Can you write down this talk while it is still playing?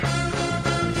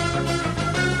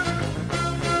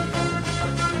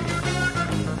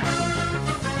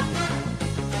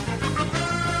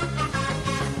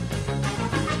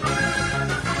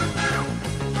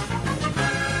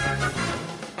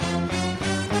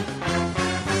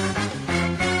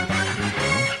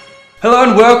Hello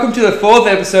and welcome to the fourth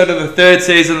episode of the third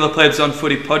season of the Plebs on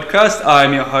Footy podcast.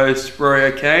 I'm your host, Rory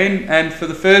O'Kane, and for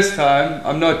the first time,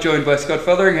 I'm not joined by Scott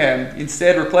Fotheringham.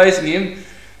 Instead, replacing him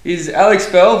is Alex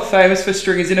Bell, famous for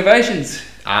Stringer's innovations.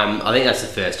 I think that's the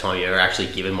first time you've ever actually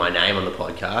given my name on the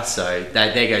podcast, so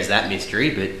there goes that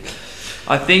mystery. But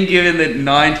I think given that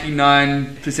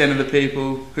 99% of the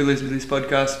people who listen to this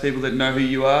podcast are people that know who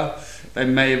you are, they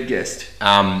may have guessed.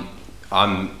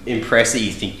 I'm impressed that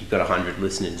you think you've got 100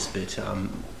 listeners, but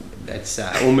that's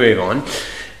we'll move on.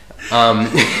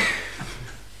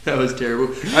 That was terrible.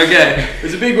 Okay, it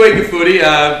was a big week of footy,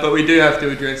 but we do have to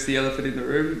address the elephant in the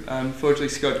room. Unfortunately,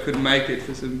 Scott couldn't make it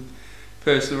for some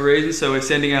personal reasons, so we're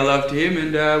sending our love to him,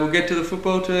 and we'll get to the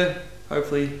football to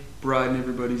hopefully brighten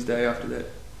everybody's day after that.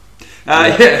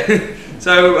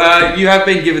 So you have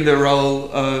been given the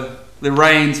role of the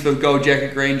reins for Gold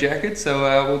Jacket, Green Jacket, so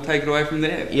we'll take it away from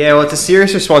there. Yeah, well, it's a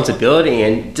serious responsibility,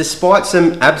 and despite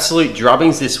some absolute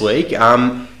drubbings this week,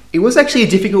 it was actually a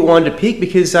difficult one to pick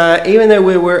because even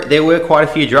though there were quite a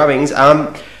few drubbings,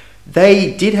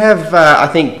 they did have, I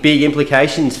think, big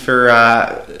implications for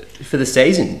the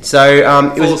season. So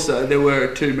also, there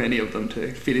were too many of them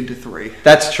to fit into three.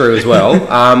 That's true as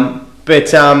well.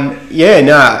 But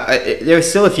there were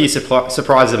still a few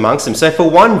surprises amongst them. So for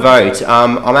one vote,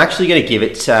 I'm actually going to give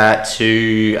it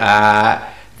to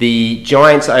the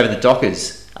Giants over the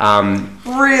Dockers.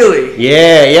 Really?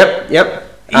 Yeah, yep.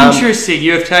 Interesting.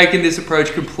 You have taken this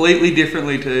approach completely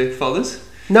differently to Fothers.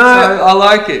 No, so I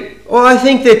like it. Well, I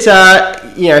think that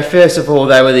first of all,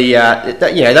 they were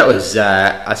that was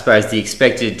I suppose the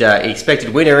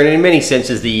expected winner, and in many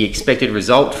senses the expected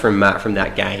result from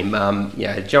that game.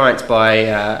 Giants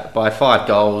by 5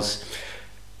 goals.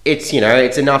 It's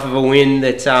enough of a win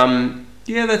that.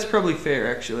 Yeah, that's probably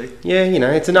fair, actually. Yeah,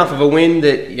 it's enough of a win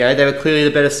that they were clearly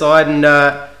the better side, and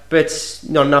but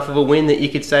not enough of a win that you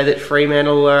could say that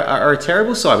Fremantle are a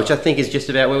terrible side, which I think is just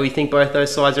about where we think both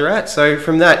those sides are at. So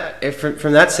from that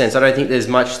sense, I don't think there's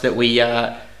much that we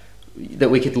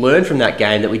could learn from that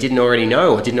game that we didn't already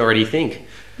know or didn't already think.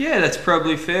 Yeah, that's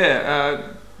probably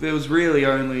fair. There was really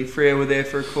only Freo were there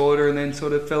for a quarter and then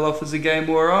sort of fell off as the game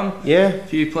wore on. Yeah. A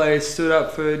few players stood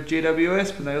up for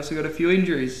GWS, but they also got a few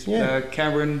injuries. Yeah.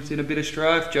 Cameron's in a bit of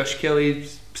strife. Josh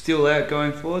Kelly's still out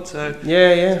going forward, so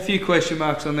a few question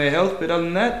marks on their health, but other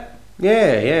than that,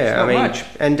 not much.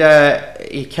 And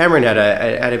Cameron had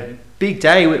a big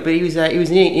day, but he was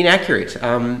inaccurate.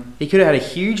 He could have had a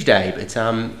huge day, but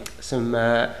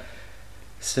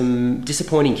some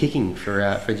disappointing kicking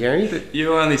for Jeremy. But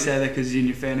you only say that because you're in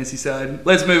your fantasy side.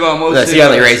 Let's move on. That's the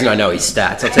only reason I know his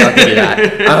stats. I'll tell you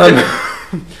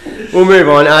that. We'll move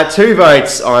on. 2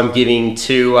 votes I'm giving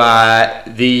to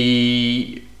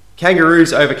the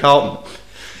Kangaroos over Carlton.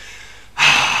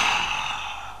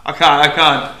 I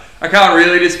can't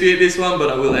really dispute this one, but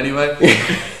I will anyway.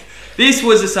 This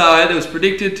was a side that was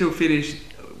predicted to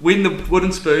win the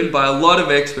Wooden Spoon by a lot of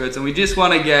experts, and we just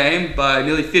won a game by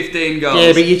nearly 15 goals.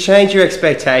 Yeah, but you change your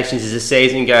expectations as the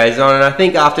season goes on, and I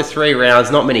think after 3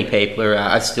 rounds, not many people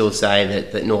are still saying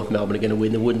that North Melbourne are going to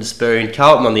win the Wooden Spoon.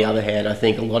 Carlton, on the other hand, I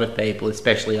think a lot of people,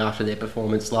 especially after their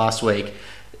performance last week,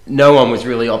 no one was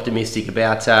really optimistic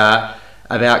about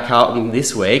Carlton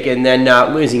this week, and then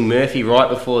losing Murphy right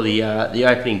before the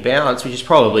opening bounce, which is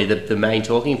probably the main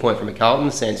talking point from a Carlton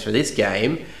sense for this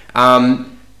game.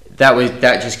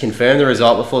 That just confirmed the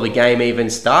result before the game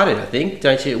even started, I think,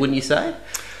 wouldn't you say?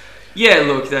 Yeah,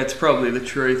 look, that's probably the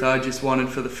truth. I just wanted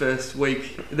for the first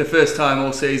time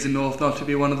all season, North not to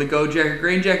be one of the Gold Jacket,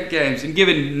 Green Jacket games. And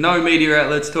given no media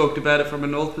outlets talked about it from a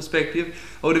North perspective,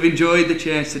 I would have enjoyed the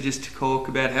chance to just talk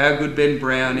about how good Ben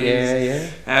Brown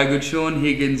is, how good Sean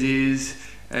Higgins is,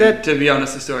 and to be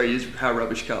honest, the story is how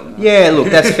rubbish Carlton are. Yeah, look,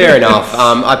 that's fair enough.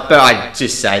 But I'd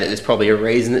just say that there's probably a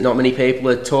reason that not many people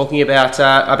are talking about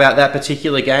that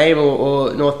particular game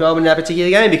or North Melbourne in that particular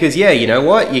game, because you know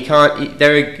what, you can't.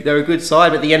 They're a good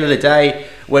side, but at the end of the day,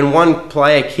 when one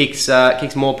player kicks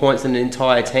more points than an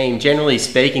entire team, generally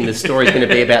speaking, the story's going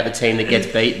to be about the team that gets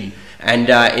beaten. And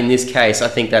in this case, I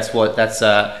think that's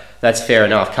fair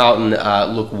enough. Carlton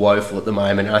look woeful at the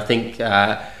moment, and I think.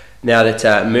 Now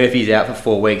that Murphy's out for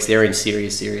 4 weeks, they're in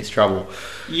serious trouble.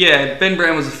 Yeah, Ben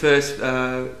Brown was the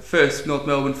first North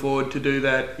Melbourne forward to do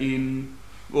that in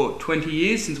 20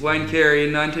 years since Wayne Carey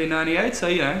in 1998. So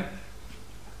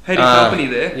head of company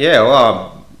there. Yeah,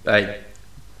 well,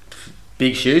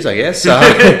 big shoes, I guess. So,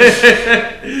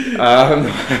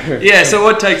 So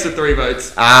what takes the 3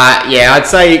 votes? I'd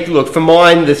say, look, for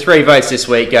mine, the 3 votes this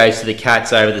week goes to the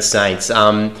Cats over the Saints.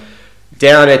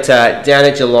 Down at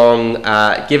Geelong,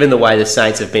 given the way the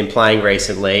Saints have been playing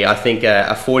recently, I think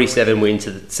a 47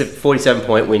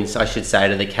 point win, I should say,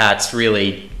 to the Cats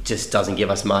really just doesn't give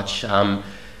us much. The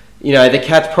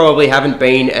Cats probably haven't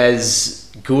been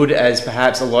as good as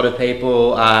perhaps a lot of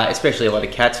people, especially a lot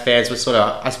of Cats fans, were sort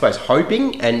of, I suppose,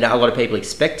 hoping, and a lot of people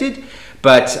expected.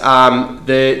 But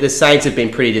the Saints have been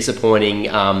pretty disappointing,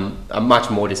 much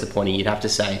more disappointing, you'd have to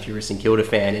say, if you're a St Kilda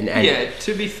fan. And yeah,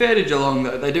 to be fair to Geelong,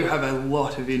 though, they do have a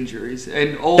lot of injuries,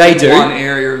 and all in one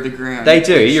area of the ground. They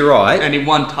do, you're right. And in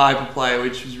one type of player,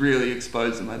 which has really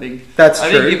exposed them, I think. That's true.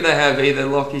 I think if they have either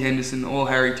Lockie Henderson or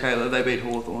Harry Taylor, they beat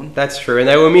Hawthorn. That's true, and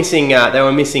they were missing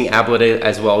Ablett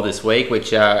as well this week,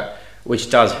 which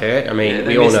does hurt. I mean,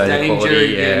 we all know the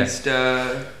quality.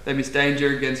 They missed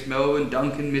Danger against Melbourne.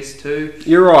 Duncan missed too.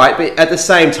 You're right, but at the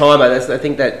same time, I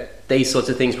think that these sorts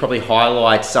of things probably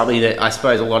highlight something that I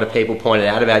suppose a lot of people pointed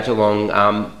out about Geelong,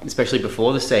 especially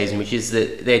before the season, which is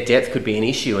that their depth could be an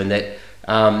issue, and that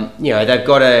they've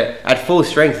got at full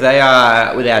strength, they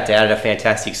are without doubt a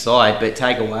fantastic side, but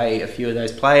take away a few of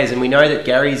those players, and we know that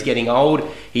Gary's getting old.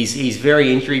 He's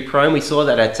very injury prone. We saw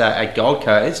that at Gold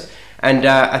Coast. And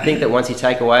I think that once you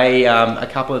take away a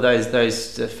couple of those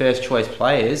first choice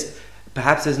players,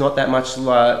 perhaps there's not that much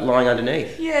lying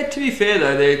underneath. Yeah, to be fair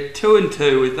though, they're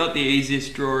 2-2 with not the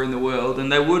easiest draw in the world,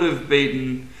 and they would have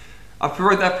beaten. They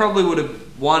probably would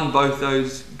have won both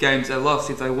those games they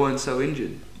lost if they weren't so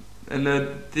injured. And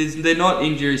they're not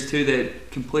injuries to their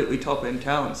completely top end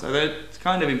talent, so that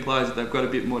kind of implies that they've got a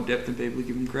bit more depth than people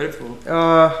give them credit for.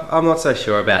 I'm not so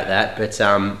sure about that, but.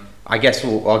 I guess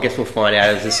we'll find out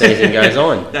as the season goes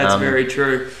on. That's very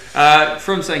true.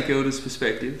 From St Kilda's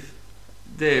perspective,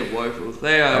 they're woeful.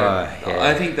 They are.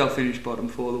 I think they'll finish bottom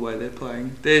 4 the way they're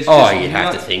playing. You'd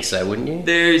have to think so, wouldn't you?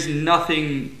 There is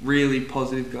nothing really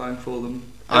positive going for them.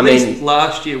 At least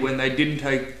last year, when they didn't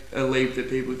take a leap that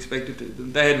people expected to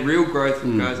them, they had real growth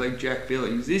from guys like Jack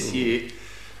Billings. This year,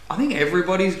 I think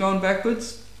everybody's gone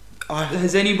backwards.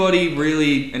 Has anybody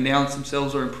really announced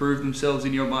themselves or improved themselves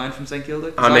in your mind from St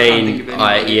Kilda? I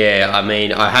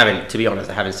haven't. To be honest,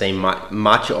 I haven't seen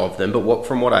much of them. But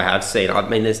from what I have seen,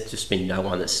 there's just been no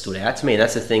one that stood out to me. And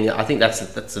that's the thing. I think that's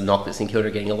the knock that St Kilda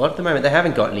are getting a lot at the moment. They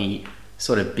haven't got any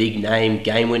sort of big name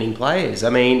game winning players. I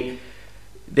mean,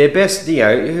 their best.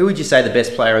 Who would you say the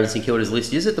best player on St Kilda's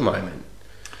list is at the moment?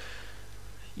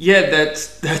 Yeah,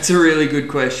 that's a really good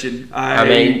question.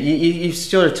 You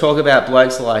sort of talk about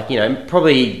blokes like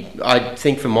probably I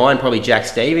think for mine probably Jack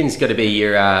Stevens got to be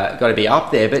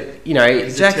up there, but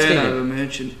he's Jack a turnover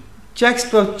merchant. Jack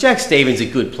Stevens a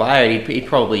good player. He'd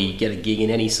probably get a gig in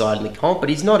any side in the comp, but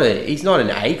he's not an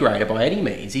A grader by any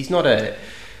means. He's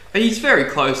very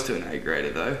close to an A grader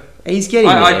though. He's getting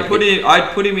there.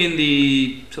 I'd put him in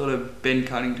the sort of Ben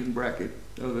Cunnington bracket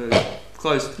of a.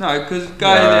 Close. No, because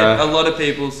that a lot of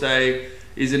people say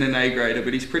isn't an A grader,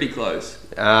 but he's pretty close.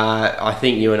 I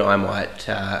think you and I might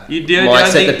set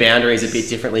the boundaries a bit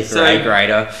differently for A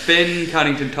grader. Ben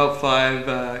Cunnington, top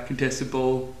 5 contested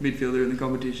ball midfielder in the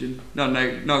competition. Not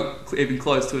even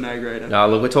close to an A grader. No,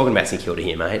 look, we're talking about St Kilda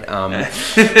here, mate.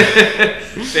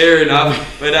 Fair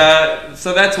enough. But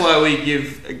so that's why we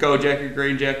give a gold jacket,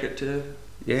 green jacket to.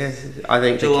 Yeah, I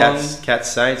think Geelong, the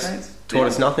Cats Saints taught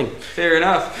us nothing. Fair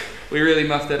enough. We really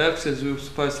muffed that up because we were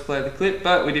supposed to play the clip,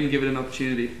 but we didn't give it an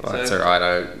opportunity. Well, that's all right.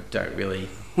 I don't really.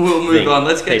 We'll move on.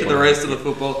 Let's get to the rest of the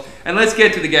football, and let's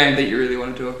get to the game that you really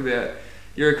want to talk about.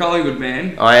 You're a Collingwood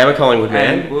man. I am a Collingwood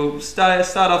man. And we'll start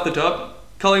off the top.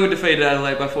 Collingwood defeated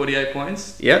Adelaide by 48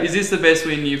 points. Yep. Is this the best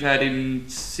win you've had in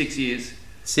 6 years?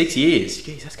 6 years?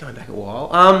 Jeez, that's going back a while.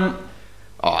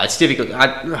 It's difficult.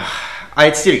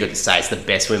 It's difficult to say it's the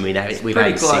best win we've had in 6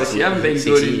 years. You haven't been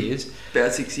good in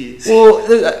about 6 years. Well,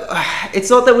 it's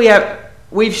not that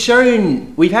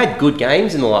we've had good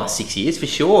games in the last 6 years for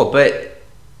sure, but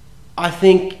I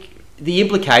think the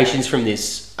implications from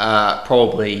this are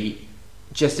probably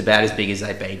just about as big as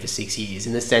they've been for 6 years,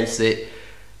 in the sense that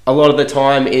a lot of the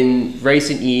time in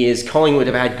recent years, Collingwood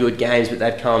have had good games, but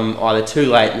they've come either too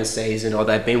late in the season or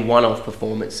they've been one-off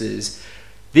performances.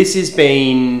 This has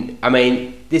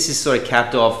sort of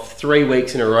capped off 3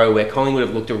 weeks in a row where Collingwood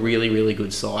have looked a really, really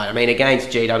good side. I mean, against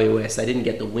GWS, they didn't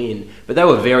get the win, but they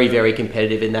were very, very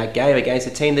competitive in that game against a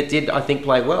team that did, I think,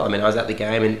 play well. I mean, I was at the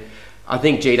game, and I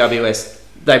think GWS,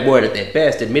 they weren't at their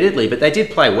best, admittedly, but they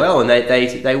did play well, and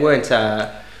they weren't...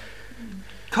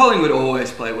 Collingwood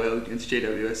always play well against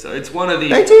GWS, so it's one of the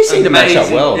They do seem to match up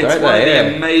well, don't they? It's one of Yeah.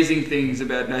 the amazing things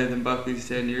about Nathan Buckley's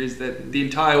tenure is that the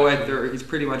entire way through he's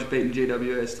pretty much beaten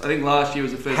GWS. I think last year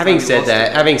was the first Having time he lost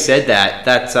it. Having said that,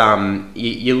 that's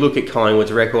you look at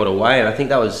Collingwood's record away, and I think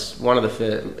that was one of the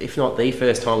first, if not the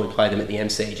first time we played them at the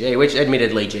MCG, which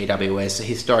admittedly GWS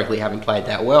historically haven't played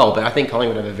that well, but I think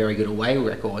Collingwood have a very good away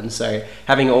record, and so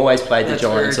having always played the That's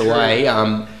Giants very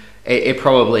away, it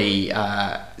probably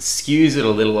skews it a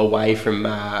little away from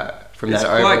that. It's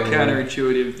quite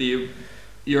counterintuitive,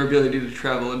 your ability to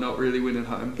travel and not really win at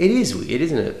home. It is weird,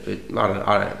 isn't it? But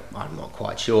I'm not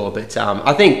quite sure. But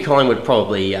I think Collingwood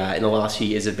probably in the last few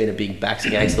years have been a big backs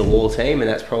against the wall team, and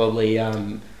that's probably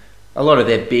a lot of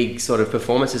their big sort of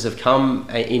performances have come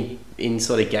in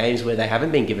sort of games where they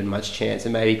haven't been given much chance,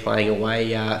 and maybe playing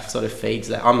away sort of feeds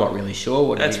that. I'm not really sure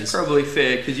what it is. That's probably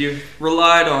fair because you've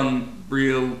relied on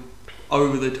real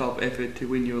over-the-top effort to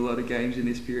win you a lot of games in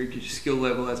this period because your skill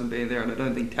level hasn't been there, and I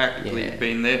don't think tactically you've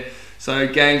been there. So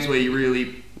games where you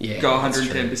really go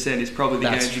 110% is probably the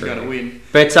games you're going to win.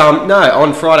 But no,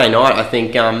 on Friday night, I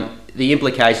think the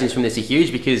implications from this are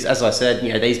huge because, as I said,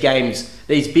 these games,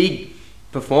 these big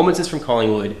performances from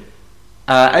Collingwood,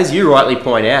 as you rightly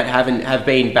point out, have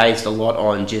been based a lot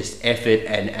on just effort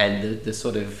and the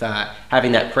sort of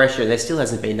having that pressure. There still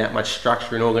hasn't been that much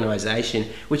structure and organisation,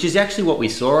 which is actually what we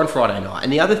saw on Friday night.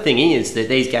 And the other thing is that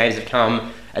these games have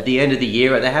come at the end of the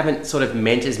year. They haven't sort of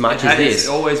meant as much as this. It's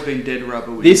always been dead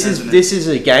rubber. This is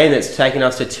a game that's taken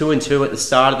us to 2-2 at the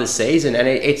start of the season, and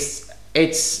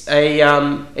it's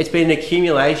been an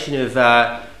accumulation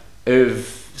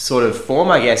of sort of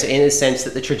form, I guess, in the sense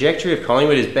that the trajectory of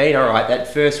Collingwood has been all right.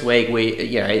 That first week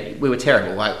we were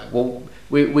terrible.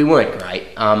 We weren't great.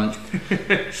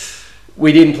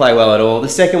 We didn't play well at all. The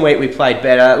second week we played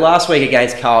better. Last week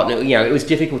against Carlton, it was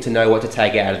difficult to know what to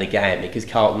take out of the game because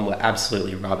Carlton were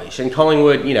absolutely rubbish. And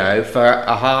Collingwood, for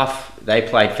a half, they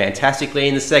played fantastically.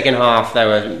 In the second half, they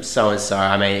were so-and-so.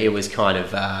 I mean, it was kind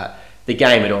of... the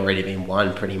game had already been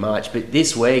won pretty much. But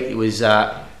this week, it was...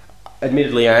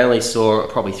 admittedly, I only saw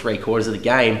probably 3/4 of the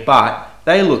game, but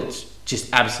they looked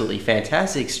just absolutely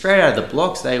fantastic. Straight out of the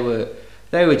blocks, they were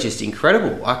just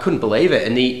incredible. I couldn't believe it.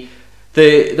 And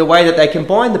the way that they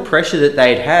combined the pressure that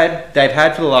they've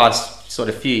had for the last sort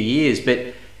of few years, but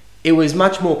it was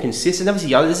much more consistent. This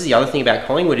is the other thing about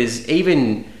Collingwood is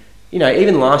even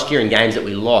last year in games that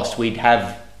we lost, we'd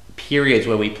have periods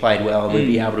where we played well and we'd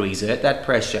be able to exert that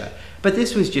pressure. But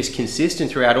this was just consistent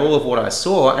throughout all of what I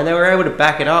saw, and they were able to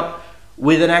back it up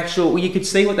with an actual... you could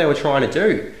see what they were trying to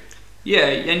do. Yeah,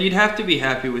 and you'd have to be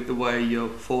happy with the way your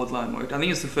forward line worked. I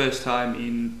think it's the first time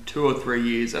in 2 or 3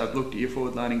 years I've looked at your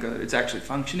forward line and go, it's actually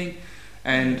functioning.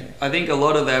 And I think a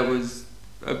lot of that was...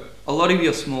 a lot of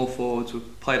your small forwards were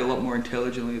played a lot more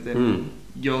intelligently than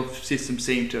your system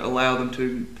seemed to allow them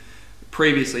to.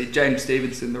 Previously, James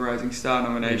Stevenson, the Rising Star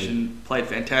nomination, played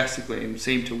fantastically and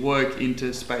seemed to work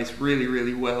into space really,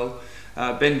 really well.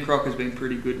 Ben Crock has been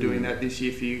pretty good doing that this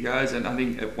year for you guys, and I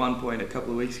think at one point a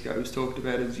couple of weeks ago it was talked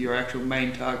about as your actual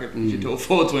main target because your tall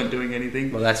forwards weren't doing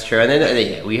anything. Well, that's true, and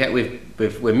then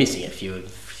we're missing a few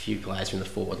players from the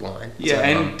forward line. Yeah, so,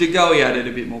 and De Goey added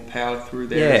a bit more power through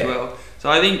there as well. So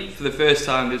I think for the first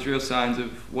time there's real signs of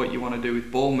what you want to do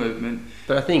with ball movement.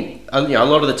 But I think a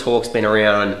lot of the talk's been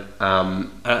around.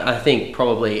 I think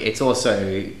probably it's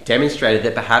also demonstrated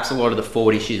that perhaps a lot of the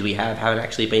forward issues we haven't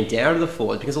actually been down to the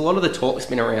forwards, because a lot of the talk's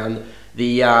been around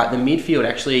the midfield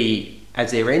actually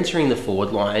as they're entering the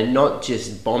forward line, not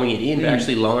just bombing it in, but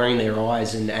actually lowering their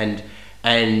eyes and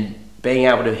being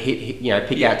able to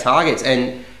pick out targets.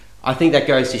 And I think that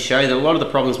goes to show that a lot of the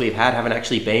problems we've had haven't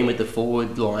actually been with the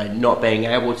forward line not being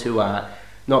able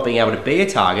to be a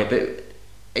target, but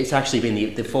it's actually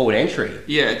been the forward entry.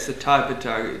 Yeah, it's the type of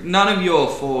target. None of your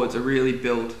forwards are really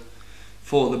built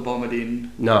for the bomb it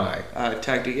in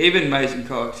tactic. Even Mason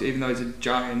Cox, even though he's a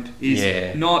giant,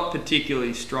 is not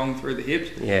particularly strong through the hips.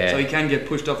 So he can get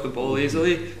pushed off the ball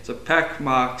easily. So pack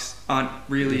marks aren't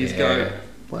really his go.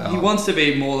 Well, he wants to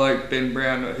be more like Ben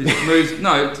Brown, who moves.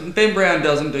 No, Ben Brown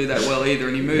doesn't do that well either,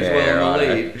 and he moves well in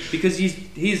the lead because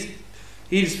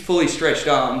he's fully stretched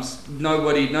arms. No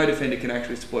defender can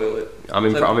actually spoil it. I'm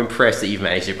impressed that you've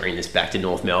managed to bring this back to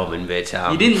North Melbourne, but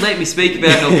you didn't let me speak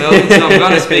about North Melbourne, so I'm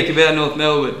going to speak about North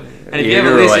Melbourne. And if you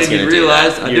ever listen, you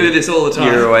realise I do this all the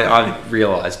time. I've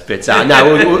realised, but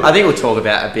no, I think we'll talk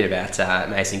a bit about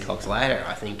Mason Cox later.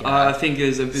 I think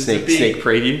there's a big sneak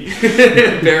preview.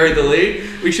 Bury the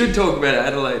lead. We should talk about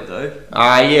Adelaide though. Yeah.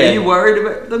 Are you worried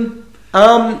about them?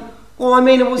 Well, I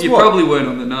mean, it was you probably weren't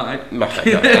on the night. No,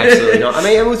 absolutely not. I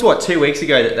mean, it was 2 weeks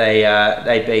ago that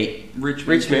they beat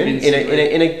Richmond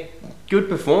in a good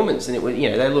performance, and it was,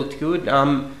 they looked good.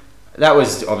 That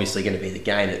was obviously going to be the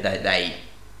game that they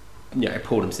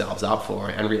pulled themselves up for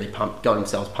and really got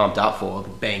themselves pumped up for,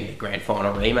 being the grand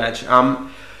final rematch.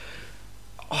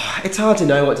 It's hard to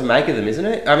know what to make of them, isn't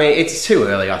it? I mean, it's too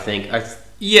early, I think.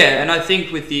 Yeah, and I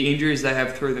think with the injuries they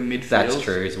have through the midfield, that's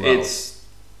true as well.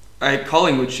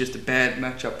 Collingwood's just a bad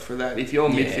matchup for that. If your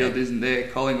midfield isn't there,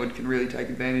 Collingwood can really take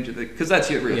advantage of it, because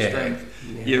that's your real strength.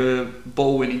 Yeah. You're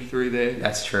ball winning through there.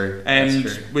 That's true.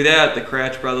 And without the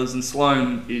Crouch brothers, and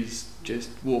Sloane is just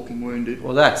walking wounded.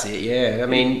 Well, that's it. Yeah, I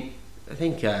mean, I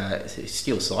think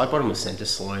Steele Sidebottom was sent to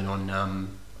Sloane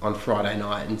on Friday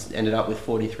night and ended up with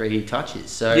 43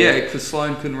 touches. So because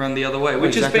Sloane couldn't run the other way,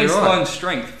 which has been Sloane's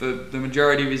strength for the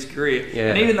majority of his career. Yeah.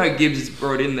 And even though Gibbs is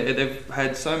brought in there, they've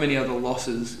had so many other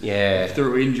losses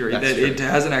through injury that it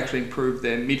hasn't actually improved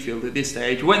their midfield at this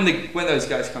stage. When those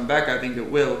guys come back, I think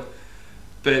it will.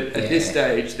 But at this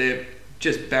stage, they're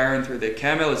just barren through there.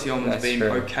 Cam Ellis-Yolman's been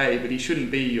okay, but he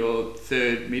shouldn't be your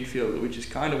third midfielder, which is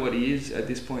kind of what he is at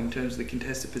this point in terms of the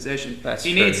contested possession.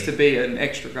 He needs to be an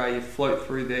extra guy you float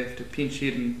through there to pinch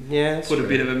hit and put a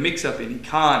bit of a mix-up in. He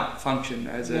can't function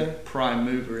as a prime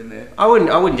mover in there. I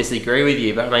wouldn't disagree with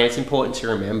you, but I mean, it's important to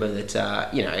remember that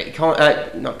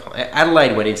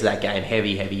Adelaide went into that game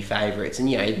heavy favourites, and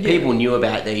people knew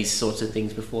about these sorts of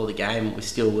things before the game and were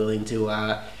still willing to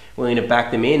back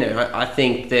them in. And I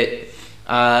think that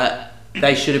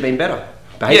they should have been better,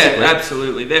 basically. Yeah,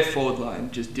 absolutely. Their forward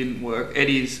line just didn't work.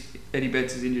 Eddie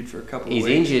Betts is injured for a couple of weeks.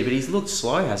 He's injured, but he's looked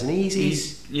slow, hasn't he?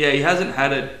 He hasn't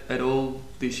had it at all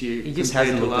this year. He just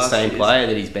hasn't looked the same player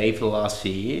that he's been for the last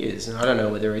few years. And I don't know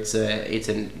whether it's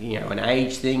an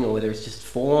age thing or whether it's just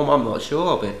form. I'm not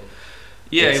sure, but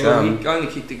he only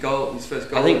kicked his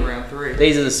first goal in round 3.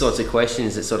 These are the sorts of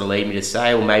questions that sort of lead me to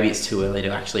say, well, maybe it's too early to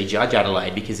actually judge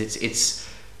Adelaide, because it's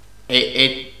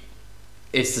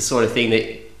the sort of thing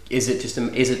that is it just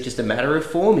a matter of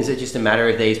form? Is it just a matter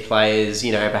of these players,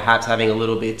 perhaps having a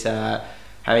little bit of a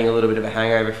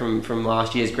hangover from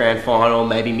last year's grand final,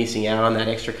 maybe missing out on that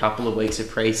extra couple of weeks of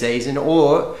pre-season,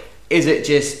 or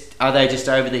are they just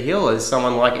over the hill? Is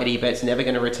someone like Eddie Betts never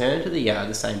going to return to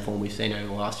the same form we've seen over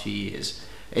the last few years?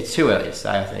 It's too early to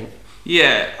say, I think.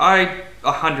 Yeah, I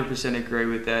 100% agree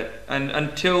with that. And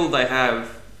until they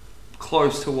have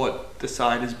close to what the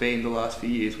side has been the last few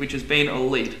years, which has been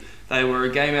elite. They were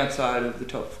a game outside of the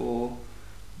top 4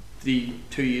 the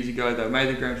 2 years ago. They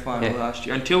made the grand final last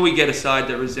year. Until we get a side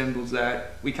that resembles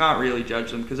that, we can't really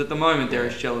judge them, because at the moment they're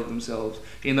a shell of themselves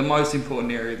in the most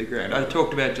important area of the ground. I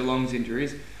talked about Geelong's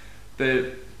injuries, but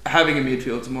having a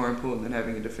midfield is more important than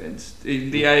having a defence.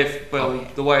 In the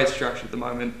AFL, the way it's structured at the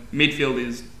moment, midfield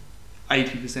is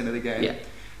 80% of the game. Yeah.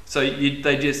 So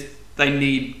they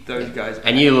need those guys back.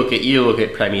 And you look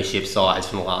at premiership sides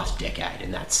from the last decade,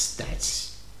 and that's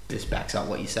just backs up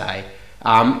what you say.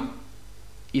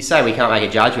 You say we can't make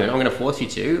a judgment. I'm going to force you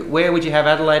to. Where would you have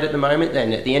Adelaide at the moment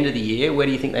then? At the end of the year, where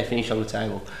do you think they finish on the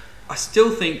table? I still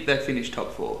think they finish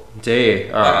top 4. Do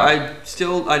you? All right.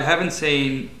 I haven't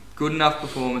seen good enough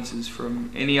performances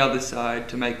from any other side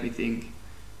to make me think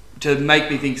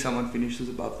someone finishes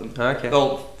above them. Okay.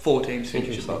 Well, 4 teams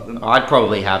finish above them. I'd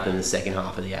probably have them the second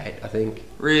half of the 8, I think.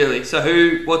 Really? So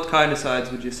what kind of sides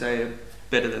would you say are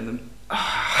better than them?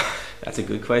 That's a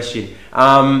good question.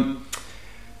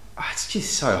 It's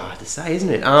just so hard to say,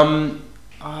 isn't it? I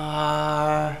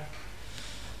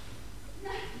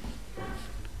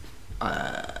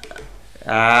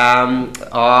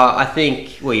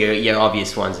think, well, your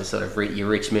obvious ones are sort of your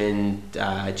Richmond,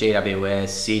 GWS,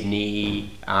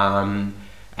 Sydney, and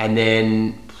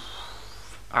then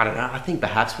I don't know. I think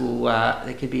perhaps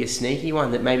there could be a sneaky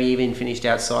one that maybe even finished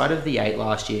outside of the 8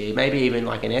 last year. Maybe even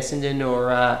like an Essendon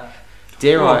or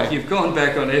You've gone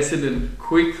back on Essendon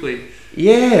quickly.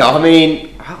 Yeah, I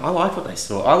mean, I like what they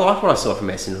saw. I like what I saw from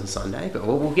Essendon on Sunday, but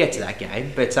we'll get to that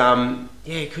game. But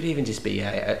it could even just be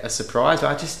a surprise.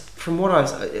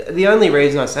 The only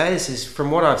reason I say this is from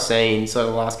what I've seen sort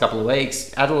of the last couple of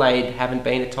weeks, Adelaide haven't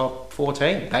been a top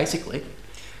 14, basically.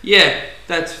 Yeah,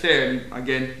 that's fair. And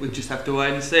again, we just have to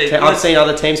wait and see. I've seen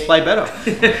other teams play better.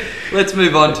 Let's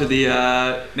move on to the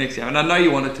next game. And I know you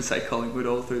wanted to say Collingwood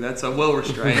all through that, so I'm well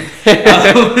restrained.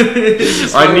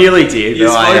 I nearly did. You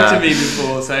spoke to me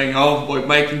before saying, we're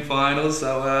making finals,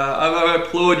 so I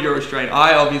applaud your restraint.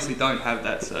 I obviously don't have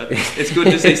that, so it's good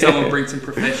to see someone bring some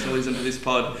professionalism to this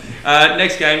pod.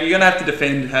 Next game, you're going to have to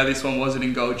defend how this one wasn't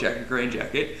in gold jacket, green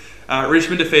jacket.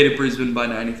 Richmond defeated Brisbane by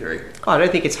 93. I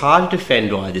don't think it's hard to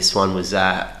defend why this one was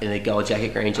in a gold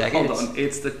jacket, green jacket. Hold on.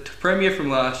 It's the premier from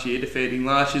last year defeating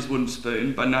last year's Wooden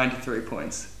Spoon by 93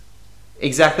 points.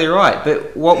 Exactly right.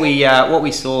 But what we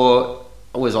saw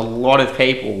was a lot of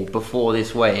people before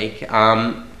this week.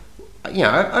 I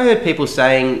heard people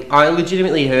saying, I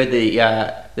legitimately heard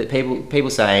that people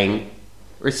saying,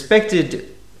 respected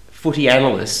footy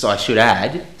analysts, I should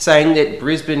add, saying that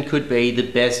Brisbane could be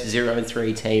the best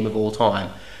 0-3 team of all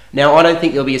time. Now, I don't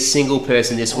think there'll be a single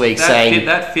person this week saying...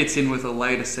 That fits in with a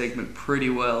later segment pretty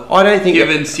well. I don't think...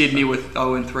 Given Sydney with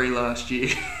 0-3 last year.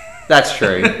 That's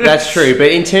true.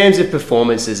 But in terms of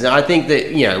performances, and I think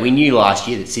that, we knew last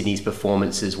year that Sydney's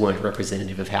performances weren't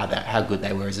representative of how good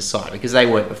they were as a side, because they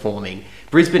weren't performing.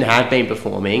 Brisbane have been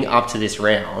performing up to this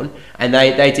round, and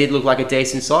they did look like a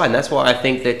decent side, and that's why I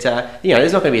think that,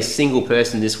 there's not going to be a single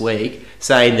person this week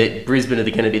saying that Brisbane are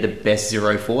going to be the best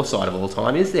 0-4 side of all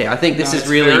time, is there? I think this is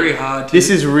really... very hard to... This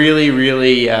is really,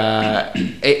 really...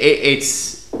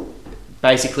 it's...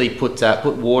 basically put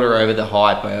water over the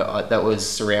hype that was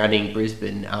surrounding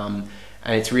Brisbane, and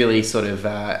it's really sort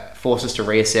of forced us to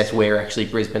reassess where actually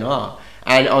Brisbane are.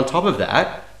 And on top of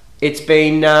that,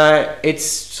 it's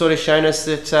sort of shown us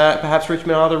that perhaps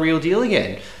Richmond are the real deal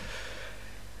again.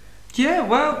 Yeah,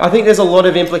 well, I think there's a lot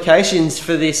of implications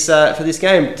for this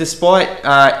game, despite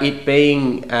it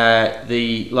being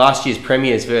the last year's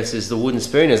premiers versus the Wooden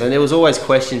Spooners. And there was always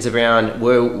questions around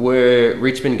were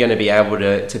Richmond going to be able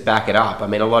to back it up. I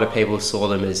mean, a lot of people saw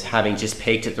them as having just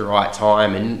peaked at the right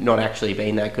time and not actually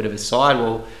being that good of a side.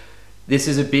 Well, this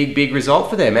is a big result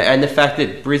for them, and the fact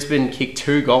that Brisbane kicked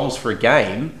 2 goals for a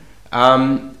game,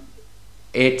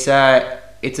 it's a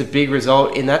big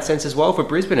result in that sense as well for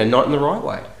Brisbane, and not in the right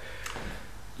way.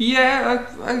 Yeah,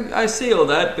 I see all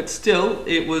that, but still,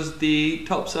 it was the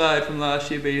top side from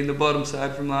last year beating the bottom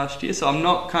side from last year, so I'm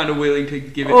not kind of willing to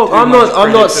give it too much credit.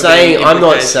 I'm not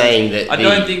saying that. I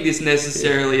don't think this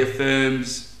necessarily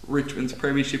affirms Richmond's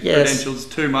premiership credentials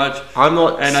too much.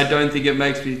 And I don't think it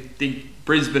makes me think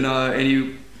Brisbane are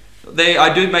any.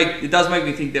 It does make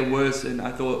me think they're worse than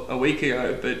I thought a week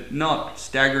ago, but not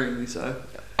staggeringly so.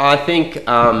 I think.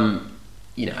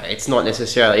 It's not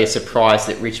necessarily a surprise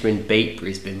that Richmond beat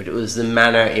Brisbane, but it was the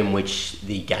manner in which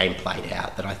the game played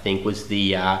out that I think was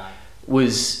the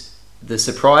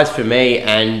surprise for me,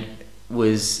 and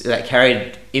that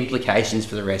carried implications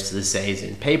for the rest of the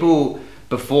season. People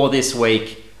before this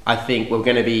week, I think, were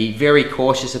going to be very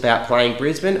cautious about playing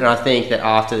Brisbane, and I think that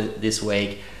after this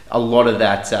week, a lot of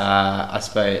that,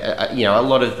 a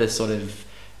lot of the sort of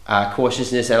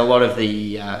cautiousness and a lot of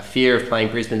the fear of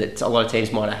playing Brisbane that a lot of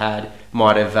teams might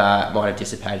have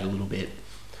dissipated a little bit.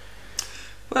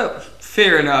 Well,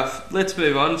 fair enough. Let's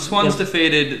move on. Swans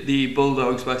defeated the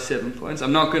Bulldogs by 7 points.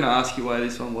 I'm not going to ask you why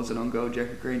this one wasn't on Gold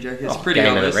Jacket, Green Jacket. It's pretty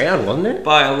obvious. Game of the round, wasn't it?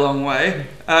 By a long way.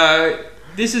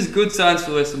 This is good signs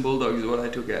for Western Bulldogs is what I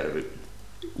took out of it.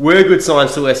 Were good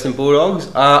signs for Western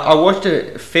Bulldogs. I watched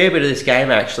a fair bit of this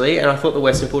game actually, and I thought the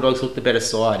Western Bulldogs looked the better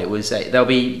side. They'll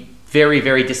be very,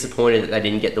 very disappointed that they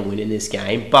didn't get the win in this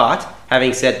game. But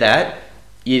having said that,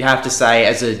 you'd have to say,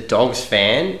 as a Dogs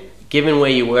fan, given where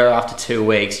you were after 2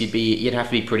 weeks, you'd have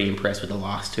to be pretty impressed with the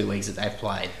last 2 weeks that they've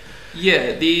played.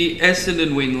 Yeah, the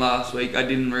Essendon win last week, I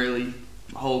didn't really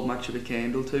hold much of a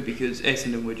candle to because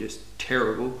Essendon were just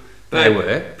terrible. But they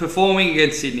were performing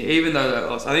against Sydney, even though they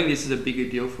lost. I think this is a bigger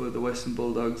deal for the Western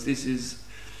Bulldogs. This is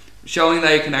showing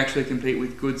they can actually compete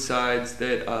with good sides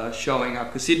that are showing up,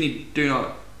 because Sydney do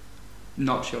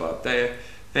not show up. They're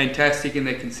fantastic in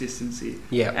their consistency.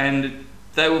 Yeah. And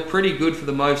they were pretty good for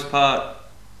the most part,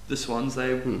 the Swans.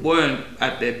 They weren't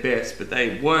at their best, but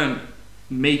they weren't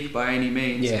meek by any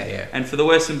means. Yeah. And for the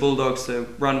Western Bulldogs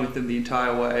to run with them the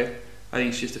entire way, I think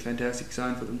it's just a fantastic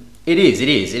sign for them. It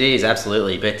is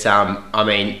absolutely. But I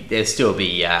mean, they'll still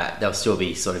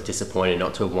be sort of disappointed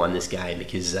not to have won this game,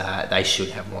 because they should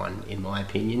have won, in my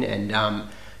opinion. And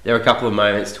there are a couple of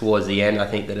moments towards the end, I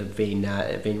think, that have been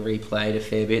replayed a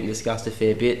fair bit and discussed a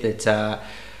fair bit that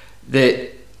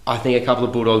I think a couple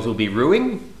of Bulldogs will be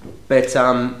ruining. But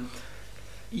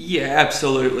yeah,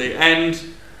 absolutely. And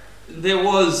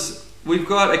we've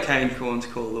got a Kane Corns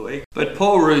call of the week, but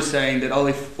Paul Roux saying that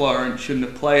Ollie Florence shouldn't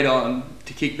have played on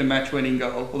to kick the match-winning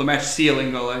goal, or the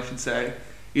match-sealing goal, I should say,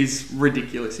 is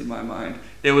ridiculous in my mind.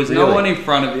 There was no one in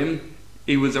front of him.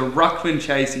 He was a ruckman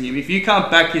chasing him. If you can't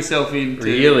back yourself in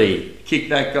to kick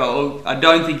that goal, I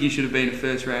don't think you should have been a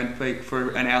first-round pick for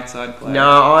an outside player. No,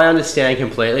 I understand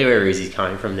completely where he's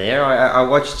coming from there. I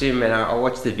watched him, and I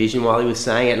watched the vision while he was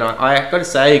saying it, and I got to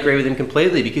say I agree with him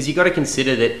completely, because you've got to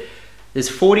consider that there's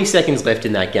 40 seconds left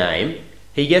in that game.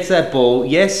 He gets that ball.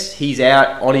 Yes, he's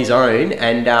out on his own,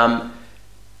 and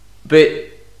but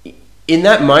in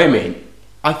that moment,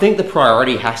 I think the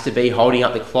priority has to be holding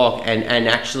up the clock and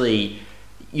actually...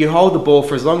 You hold the ball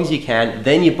for as long as you can,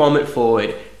 then you bomb it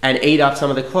forward, and eat up some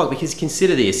of the clock. Because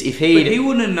consider this: if But he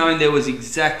wouldn't have known there was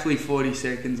exactly 40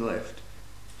 seconds left.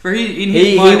 In his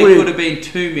He mind, it would've- could have been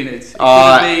 2 minutes. It could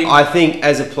have been. I think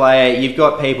as a player, you've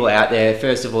got people out there.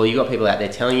 First of all, you've got people out there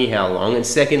telling you how long, and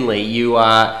secondly, you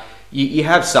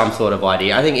have some sort of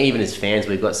idea. I think even as fans,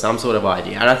 we've got some sort of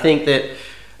idea, and I think that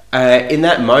in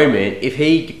that moment, if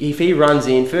he runs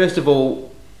in, first of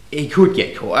all, he could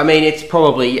get caught. I mean, it's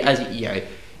probably as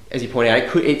you point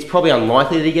out, it's probably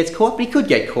unlikely that he gets caught, but he could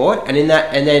get caught, and in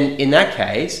that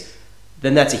case.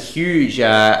 Then that's a huge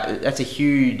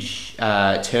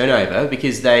turnover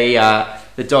because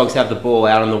the Dogs have the ball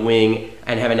out on the wing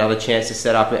and have another chance to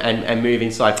set up and move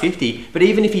inside 50. But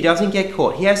even if he doesn't get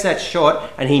caught, he has that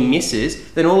shot and he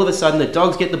misses, then all of a sudden the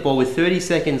Dogs get the ball with 30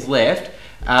 seconds left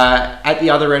at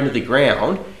the other end of the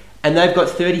ground, and they've got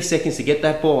 30 seconds to get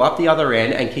that ball up the other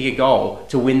end and kick a goal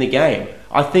to win the game.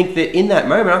 I think that in that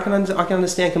moment, I can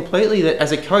understand completely that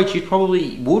as a coach, you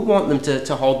probably would want them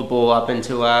to hold the ball up and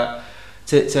to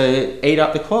eat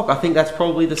up the clock. I think that's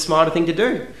probably the smarter thing to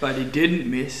do. But he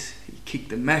didn't miss. He kicked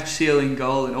the match-sealing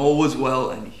goal, and all was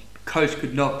well. And coach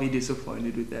could not be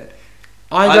disappointed with that.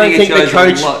 I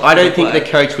don't think the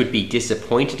coach would be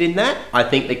disappointed in that. I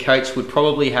think the coach would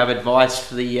probably have advice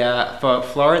for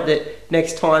Florent that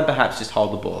next time perhaps just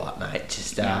hold the ball up, mate.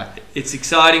 Just it's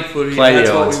exciting footy. Play That's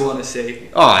the what odds. we want to see.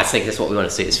 Oh, I think that's what we want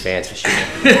to see as fans for sure.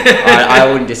 I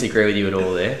wouldn't disagree with you at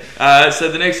all there.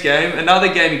 So the next game,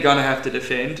 another game you're gonna have to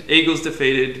defend. Eagles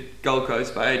defeated Gold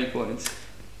Coast by 80 points.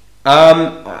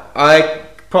 I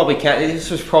probably can't.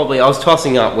 I was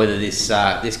tossing up whether this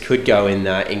could go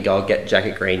in gold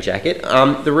jacket, green jacket.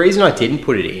 The reason I didn't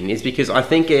put it in is because I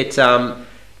think it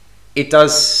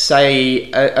does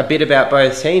say a bit about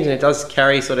both teams, and it does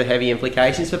carry sort of heavy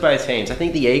implications for both teams. I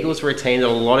think the Eagles were a team that a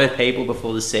lot of people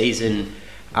before the season,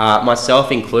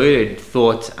 myself included,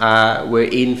 thought were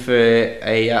in for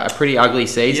a pretty ugly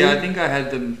season. Yeah, I think I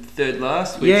had them third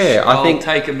last. Which I think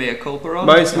take a mea culpa on.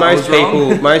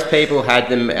 Most people had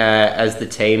them as the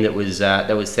team that was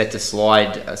set to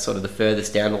slide sort of the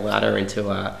furthest down the ladder and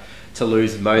to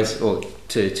lose the most or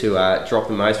to drop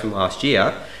the most from last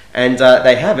year. And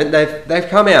they haven't. They've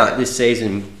come out this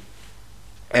season,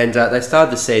 and they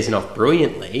started the season off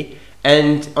brilliantly.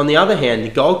 And on the other hand, the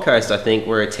Gold Coast, I think,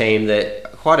 were a team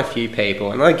that quite a few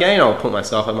people, and again I'll put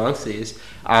myself amongst these,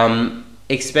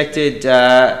 expected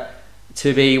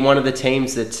to be one of the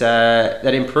teams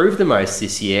that improved the most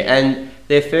this year. And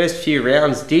their first few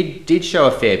rounds did show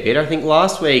a fair bit. I think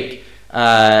last week,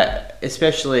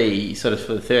 especially sort of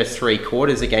for the first three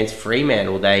quarters against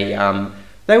Fremantle,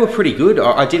 they were pretty good.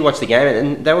 I did watch the game,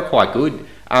 and they were quite good.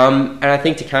 And I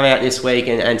think to come out this week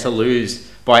and to lose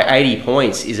by 80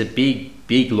 points is a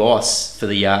big loss for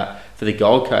the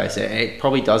Gold Coast. It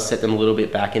probably does set them a little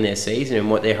bit back in their season and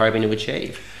what they're hoping to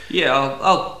achieve. Yeah,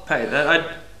 I'll pay that.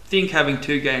 I think having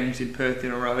 2 games in Perth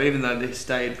in a row, even though they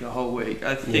stayed the whole week,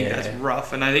 I think that's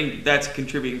rough, and I think that's a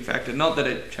contributing factor. Not that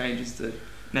it changes the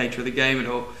nature of the game at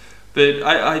all, but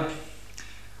I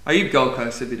give Gold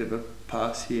Coast a bit of a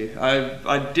pass here.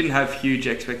 I didn't have huge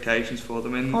expectations for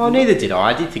them, and neither did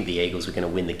I. I did think the Eagles were going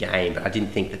to win the game, but I didn't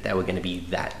think that they were going to be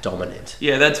that dominant.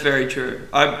 Yeah, that's very true.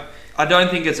 I don't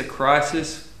think it's a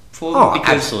crisis for them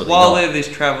because while they're this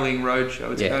travelling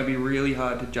roadshow, it's going to be really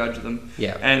hard to judge them.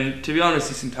 Yeah. And to be honest,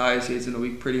 this entire season will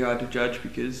be pretty hard to judge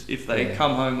because if they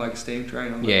come home like a steam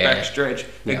train on the back stretch,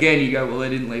 again you go, well, they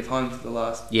didn't leave home for the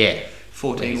last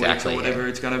 14 weeks or whatever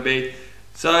it's going to be.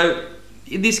 So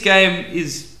this game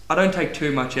I don't take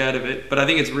too much out of it, but I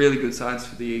think it's really good signs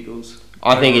for the Eagles.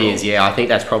 I think it is, yeah. I think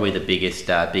that's probably the biggest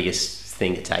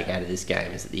thing to take out of this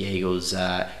game is that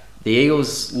the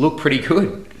Eagles look pretty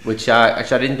good, which I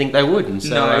didn't think they would. And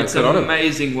so no, it's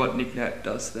amazing what Nick Nat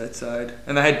does to that side.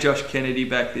 And they had Josh Kennedy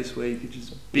back this week, which is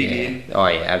big in. Oh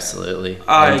yeah, absolutely.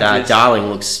 Darling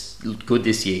looks good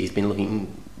this year. He's been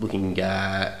looking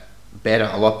better,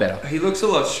 a lot better. He looks a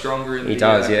lot stronger in the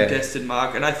contested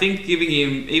mark, and I think giving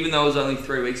him, even though it was only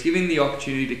 3 weeks, giving him the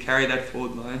opportunity to carry that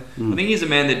forward line. I think he's a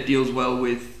man that deals well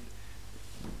with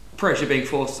pressure being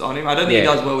forced on him. I don't think he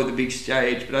does well with the big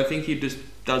stage, but I think he just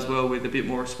does well with a bit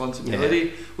more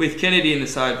responsibility. With Kennedy in the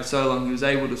side for so long, he was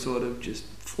able to sort of just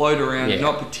float around and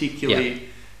not particularly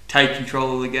take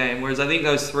control of the game. Whereas I think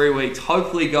those 3 weeks,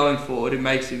 hopefully going forward, it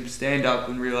makes him stand up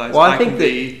and realise I can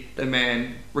be the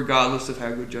man regardless of how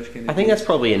good Josh Kennedy is. I think that's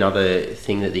probably another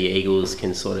thing that the Eagles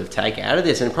can sort of take out of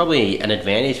this, and probably an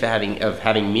advantage for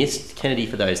having missed Kennedy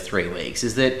for those 3 weeks,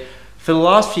 is that for the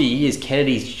last few years,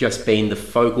 Kennedy's just been the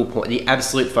focal point, the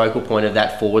absolute focal point of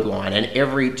that forward line, and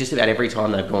just about every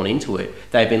time they've gone into it,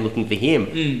 they've been looking for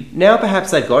him. Now perhaps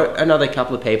they've got another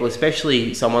couple of people,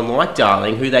 especially someone like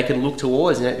Darling, who they can look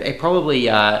towards, and it probably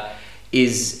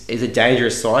is a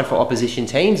dangerous sign for opposition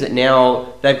teams that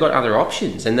now they've got other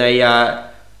options, and they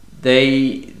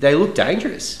look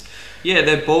dangerous. Yeah,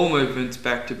 their ball movement's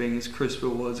back to being as crisp as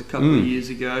it was a couple of years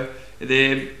ago.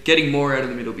 They're getting more out of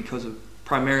the middle because of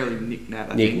primarily Nick Nat.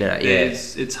 I think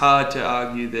it's hard to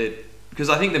argue that, because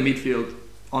I think the midfield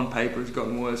on paper has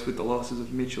gotten worse with the losses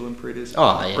of Mitchell and Pritters,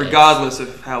 regardless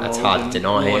of how old and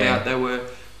worn out they were.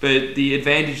 But the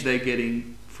advantage they're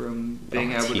getting from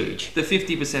being able huge. to... The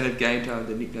 50% of game time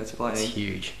that Nick Nat's playing... It's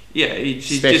huge. Yeah, he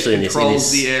just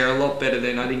controls the air a lot better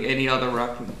than I think any other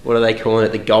ruckman. What are they calling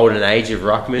it? The golden age of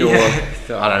ruckman?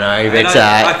 Yeah. Or I don't know. But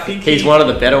I think he's one of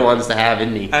the better ones to have,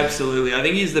 isn't he? Absolutely. I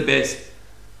think he's the best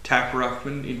tap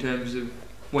ruckman in terms of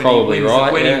when Probably he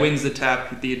wins the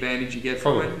tap, the advantage you get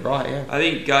from Probably it. Right, yeah. I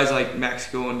think guys like Max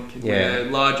Gawn can win a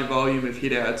larger volume of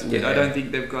hit-outs, but I don't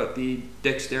think they've got the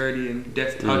dexterity and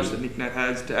deft touch that Nick Nat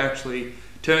has to actually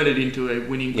turn it into a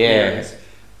winning clearance.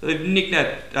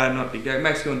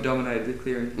 Max Gawn dominated the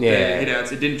clearance,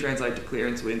 hit-outs. It didn't translate to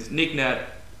clearance wins. Nick Nat,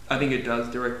 I think it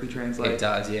does directly translate. It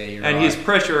does, yeah, you're and right. His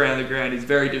pressure around the ground is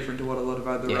very different to what a lot of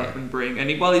other ruckmen bring.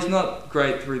 And while he's not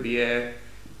great through the air,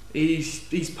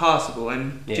 he's passable,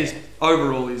 and just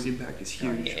overall his impact is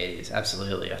huge. Oh, yeah, it is,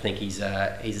 absolutely. I think he's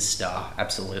a star,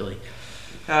 absolutely.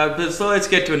 So let's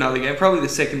get to another game, probably the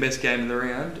second best game of the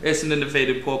round. Essendon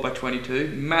defeated Port by 22.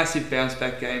 Massive bounce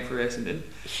back game for Essendon.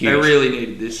 Huge. They really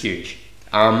needed this. Huge.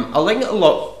 I think a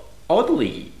lot,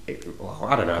 oddly, well,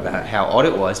 I don't know about how odd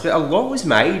it was, but a lot was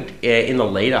made in the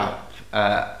lead up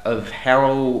of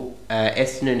how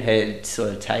Essendon had sort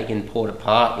of taken Port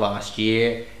apart last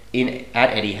year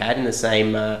at Etihad in the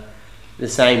same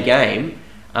game.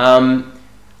 And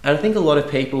I think a lot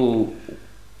of people,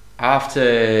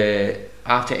 after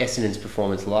Essendon's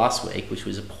performance last week, which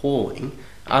was appalling,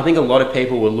 I think a lot of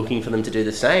people were looking for them to do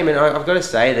the same. And I've got to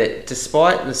say that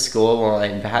despite the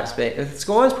scoreline, the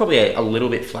scoreline's probably a little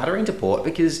bit flattering to Port,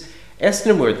 because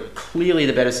Essendon were clearly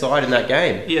the better side in that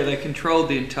game. Yeah, they controlled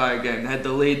the entire game. They had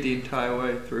the lead the entire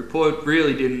way through. Port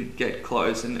really didn't get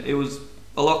close, and it was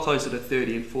a lot closer to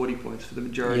 30 and 40 points for the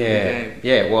majority of the game.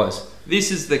 Yeah, it was.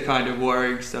 This is the kind of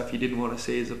worrying stuff you didn't want to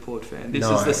see as a Port fan. This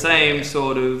is the same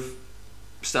sort of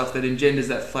stuff that engenders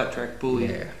that flat track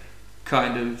bully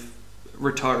kind of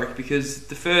rhetoric, because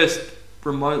the first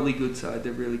remotely good side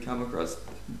they've really come across,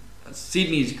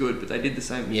 Sydney's good, but they did the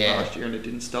same last year and it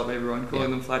didn't stop everyone calling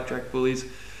them flat track bullies.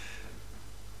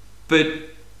 But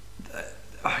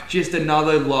just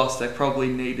another loss they probably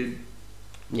needed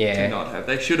to not have.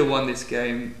 They should have won this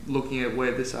game, looking at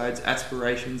where the side's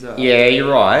aspirations are. Yeah,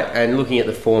 you're right. And looking at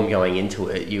the form going into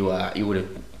it, you would have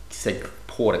said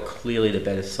Port are clearly the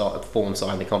better form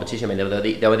side in the competition. I mean,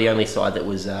 they were the only side that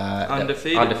was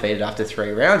undefeated after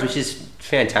 3 rounds, which is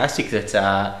fantastic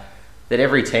that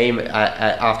every team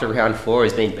after round 4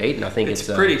 has been beaten. I think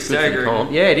it's pretty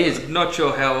staggering. Yeah, it is. I'm not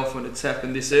sure how often it's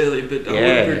happened this early, but I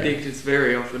would predict it's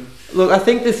very often. Look, I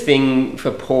think the thing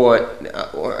for Port,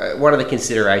 one of the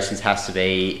considerations has to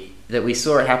be that we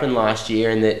saw it happen last year,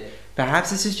 and that perhaps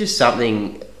this is just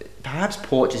something. Perhaps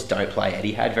Port just don't play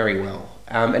Etihad very well.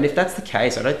 And if that's the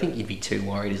case, I don't think you'd be too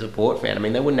worried as a Port fan. I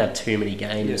mean, they wouldn't have too many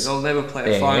games. Yeah, they'll never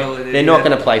play a final at Etihad. They're not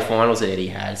going to play finals at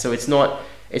Etihad, so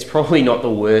it's probably not the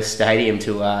worst stadium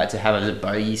to have as a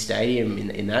bogey stadium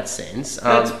in that sense.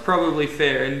 That's probably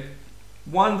fair. And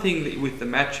one thing with the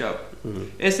matchup,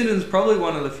 Essendon's probably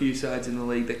one of the few sides in the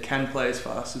league that can play as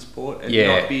fast as Port and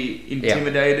not be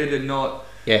intimidated and not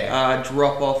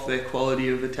drop off their quality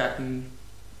of attacking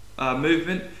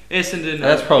movement. Essendon. And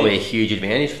that's probably a huge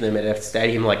advantage for them at a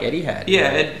stadium like Etihad.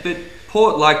 Yeah, but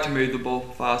Port like to move the ball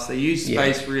fast. They use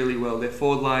space really well. Their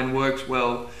forward line works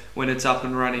well when it's up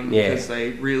and running because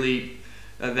they really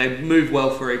they move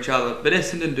well for each other. But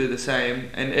Essendon do the same,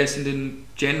 and Essendon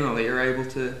generally are able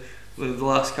to, with the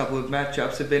last couple of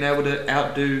matchups, have been able to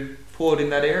outdo Port in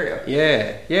that area.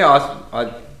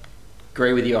 I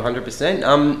agree with you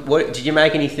 100%. What did you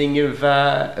make anything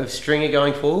of Stringer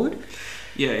going forward?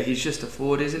 Yeah, he's just a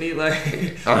forward, isn't he? Like,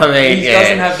 I mean, he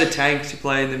doesn't have the tank to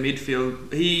play in the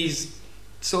midfield. He's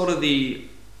sort of the.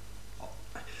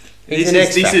 This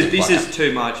is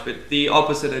too much, but the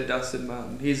opposite of Dustin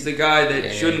Martin. He's the guy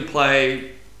that shouldn't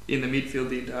play in the midfield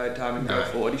the entire time and go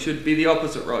forward. He should be the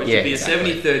opposite role. He should be a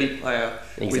 70-30 player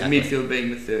with midfield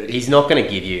being the 30. He's not going to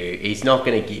give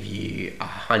you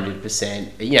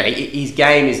 100%. You know, his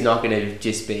game is not going to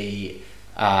just be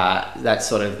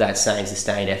that same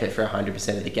sustained effort for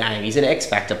 100% of the game. He's an X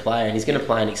factor player, and he's going to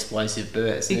play an explosive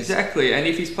burst. Exactly, and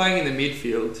if he's playing in the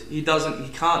midfield, he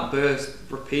can't burst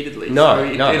repeatedly. No,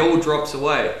 so it all drops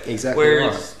away. Exactly.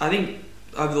 Whereas right. I think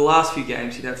over the last few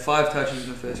games, he'd have 5 touches in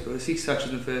the first quarter, 6 touches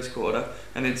in the first quarter,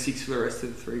 and then 6 for the rest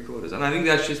of the 3 quarters. And I think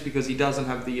that's just because he doesn't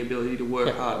have the ability to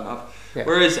work hard enough. Yeah.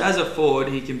 Whereas as a forward,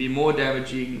 he can be more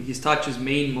damaging. His touches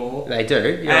mean more. They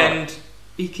do. And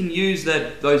he can use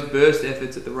those burst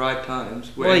efforts at the right times.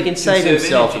 Well, he can save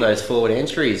himself for those forward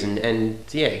entries, and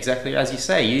yeah, exactly as you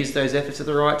say, use those efforts at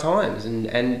the right times,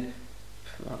 and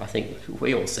I think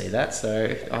we all see that.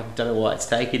 So I don't know why it's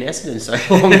taken Essendon so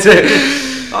long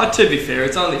to. To be fair,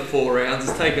 it's only 4 rounds.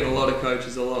 It's taken a lot of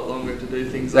coaches a lot longer to do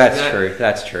things like that.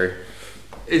 That's true.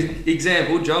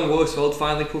 Example: John Worsfold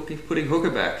finally putting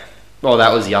Hooker back. Well,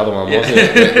 that was the other one, wasn't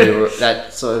it?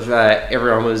 That sort of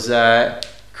everyone was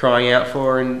crying out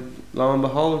for, and lo and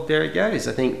behold, there it goes.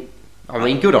 I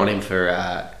mean, good on him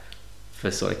for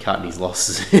sort of cutting his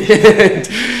losses.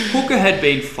 Hooker had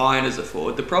been fine as a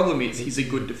forward. The problem is he's a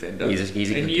good defender. He's a good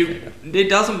defender. It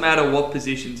doesn't matter what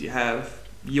positions you have.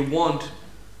 You want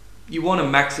to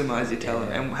maximise your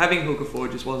talent, and having Hooker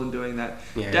forward just wasn't doing that.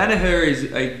 Yeah. Danaher is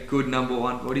a good number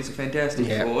 1 forward. He's a fantastic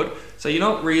forward. So you're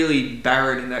not really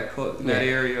barren in that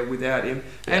area without him.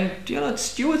 And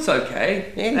Stewart's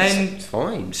okay. Yeah, and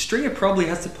fine. Stringer probably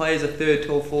has to play as a third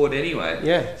tall forward anyway.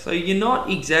 Yeah. So you're not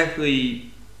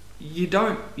exactly. You're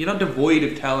not devoid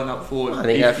of talent up forward. I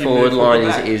think that forward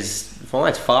line is fine.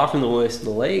 It's far from the worst in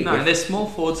the league. No, and their small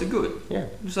forwards are good. Yeah.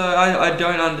 So I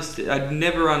don't understand. I'd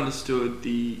never understood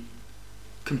the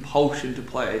compulsion to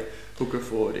play Hooker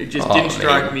forward. It just didn't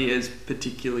strike me as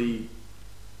particularly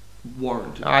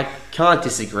warranted. I can't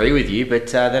disagree with you, but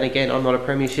then again, I'm not a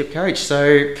premiership coach,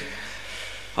 so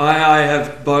I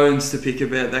have bones to pick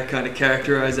about that kind of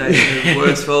characterisation of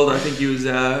Worsfold. I think he was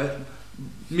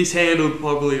mishandled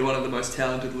probably one of the most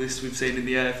talented lists we've seen in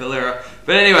the AFL era.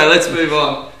 But anyway, let's move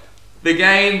on. The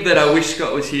game that I wish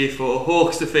Scott was here for.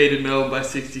 Hawks defeated Melbourne by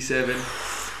 67.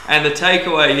 And the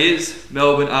takeaway is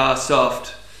Melbourne are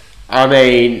soft. I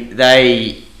mean,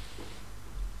 they...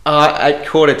 at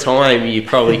quarter time, you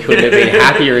probably couldn't have been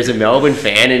happier as a Melbourne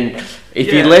fan. And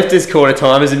if you left as quarter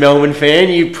time as a Melbourne fan,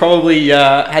 you probably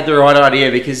had the right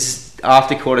idea, because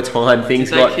after quarter time, things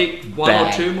got kick one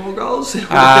bad. Or two more goals?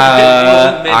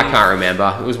 I can't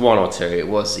remember. It was 1 or 2.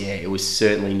 It was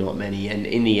certainly not many. And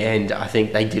in the end, I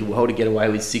think they did well to get away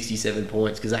with 67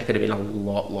 points, because that could have been a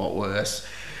lot worse.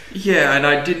 Yeah, and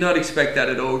I did not expect that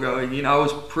at all going in. I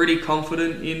was pretty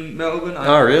confident in Melbourne.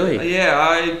 Oh, really? Yeah,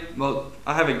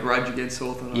 I have a grudge against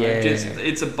Hawthorn.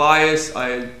 It's a bias.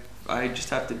 I just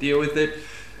have to deal with it.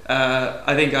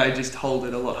 I think I just hold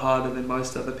it a lot harder than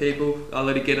most other people. I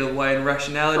let it get away in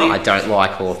rationality. I don't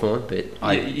like Hawthorn, but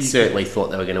I certainly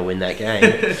thought they were going to win that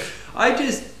game.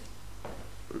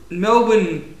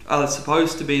 Melbourne are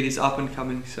supposed to be this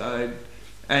up-and-coming side,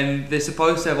 and they're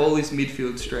supposed to have all this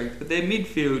midfield strength, but their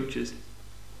midfield just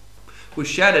was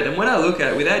shattered. And when I look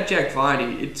at it, without Jack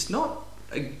Viney, it's not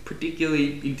a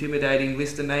particularly intimidating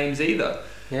list of names either.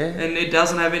 Yeah. And it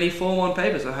doesn't have any form on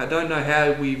paper, so I don't know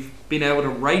how we've been able to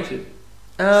rate it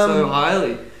so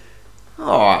highly.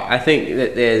 I think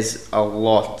that there's a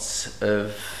lot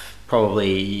of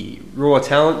probably raw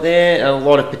talent there, and a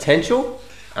lot of potential.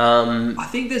 I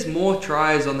think there's more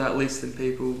tries on that list than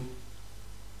people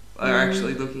are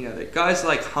actually looking at it. Guys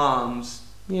like Harms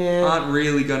aren't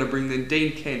really going to bring them.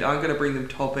 Dean Kent aren't going to bring them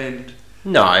top end.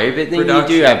 No, but then you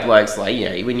do have blokes like,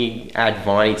 when you add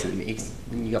Viney to the mix,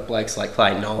 you got blokes like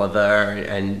Clayton Oliver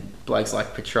and blokes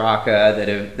like Petrarca that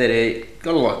have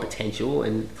got a lot of potential.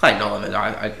 And Clayton Oliver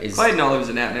is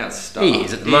an out and out star. He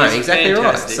is at the moment, exactly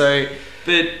fantastic. Right. So,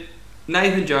 but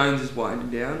Nathan Jones is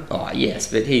winding down. Oh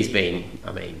yes, but he's been.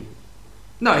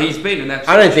 No, he's been an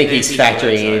absolute. I don't think he's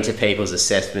factoring into people's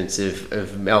assessments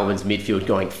of Melbourne's midfield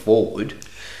going forward.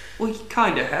 Well, he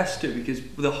kind of has to, because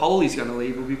the hole he's going to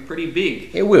leave will be pretty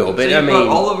big. It will, but so you've got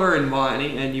Oliver and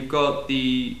Viney, and you've got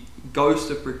the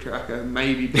ghost of Petrarca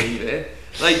maybe being there.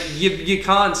 Like you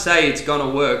can't say it's going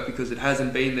to work because it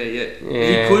hasn't been there yet.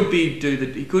 Yeah.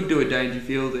 He could do a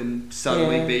Dangerfield and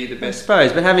suddenly be the best. I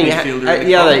suppose, but having midfielder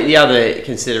the other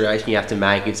consideration you have to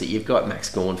make is that you've got Max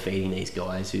Gawn feeding these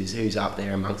guys, who's up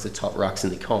there amongst the top rucks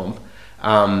in the comp.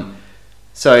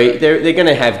 So they're going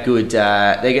to have good.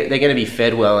 They're going to be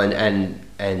fed well, and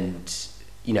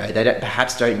they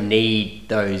perhaps don't need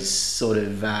those sort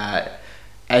of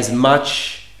as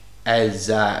much as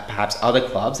perhaps other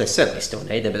clubs. They certainly still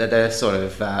need them, but they're sort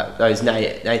of those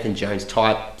Nathan Jones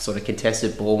type sort of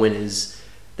contested ball winners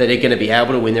that are going to be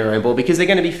able to win their own ball because they're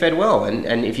going to be fed well.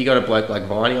 And if you got a bloke like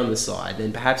Viney on the side,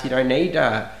 then perhaps you don't need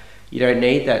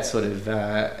that sort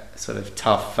of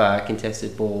tough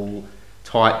contested ball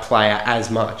type player as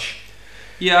much.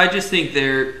 Yeah, I just think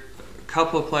they're a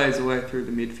couple of players away through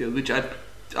the midfield, which I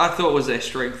thought was their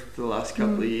strength for the last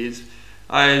couple of years.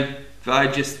 I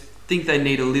just think they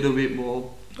need a little bit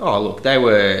more. Oh, look, they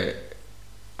were...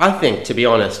 I think, to be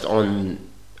honest, on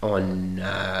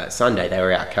Sunday, they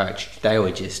were outcoached. They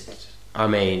were just... I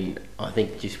mean, I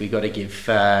think just we got to give...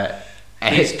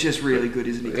 He's just really good,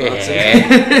 isn't he?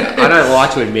 Yeah. I don't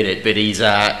like to admit it, but he is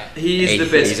the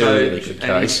best coach, really good coach.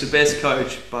 And he's the best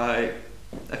coach by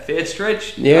a fair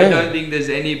stretch. Yeah. I don't think there's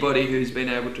anybody who's been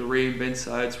able to reinvent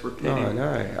sides repeatedly. I don't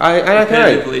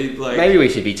know. Maybe we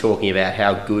should be talking about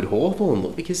how good Hawthorn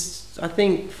look, because I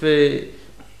think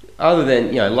other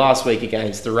than last week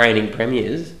against the reigning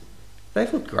premiers,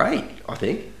 they've looked great. I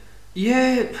think.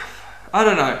 Yeah, I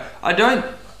don't know.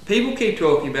 People keep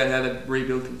talking about how they've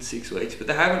rebuilt in 6 weeks, but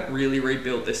they haven't really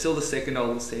rebuilt. They're still the second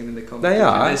oldest team in the competition. They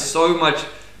are. There's so much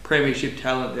premiership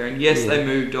talent there, and yes, they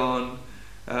moved on.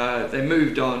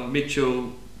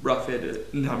 Mitchell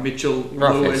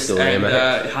Lewis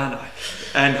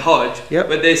and Hodge. Yep.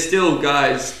 But there's still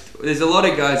guys. There's a lot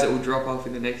of guys that will drop off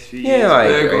in the next few years. Yeah, I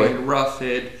agree.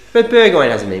 Roughhead. But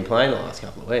Burgoyne hasn't been playing the last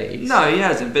couple of weeks. No, he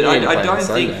hasn't. But I don't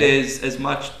think there's as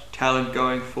much talent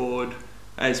going forward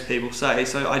as people say.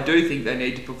 So I do think they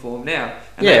need to perform now,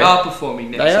 and they are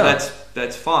performing now.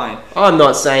 That's fine. I'm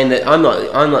not saying that. I'm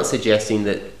not suggesting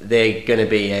that they're going to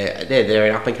be they're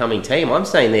an up and coming team. I'm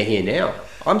saying they're here now.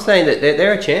 I'm saying that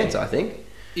they're a chance. I think.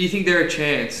 You think they're a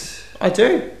chance? I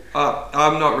do.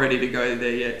 I'm not ready to go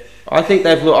there yet. I think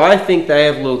they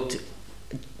have looked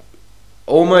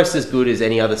almost as good as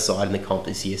any other side in the comp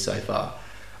this year so far.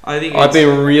 I've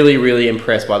been really, really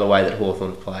impressed by the way that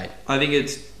Hawthorn have played. I think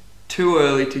it's too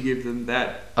early to give them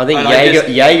that. I think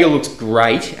Jaeger looks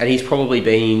great, and he's probably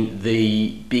been the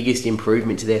biggest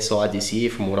improvement to their side this year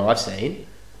from what I've seen.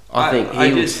 I think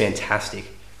he looks fantastic,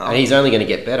 and he's only going to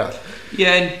get better.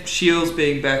 Yeah, and Shields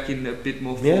being back in a bit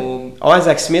more form.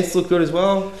 Isaac Smith's looked good as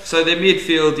well. So their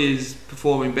midfield is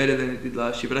performing better than it did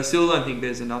last year, but I still don't think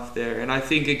there's enough there. And I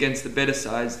think against the better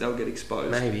sides, they'll get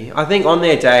exposed. Maybe. I think on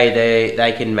their day,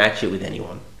 they can match it with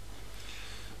anyone.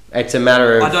 It's a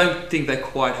matter of... I don't think they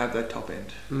quite have that top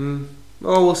end.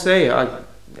 Well, we'll see.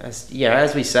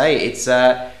 As we say,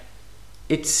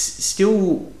 it's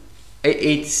still...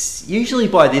 It's usually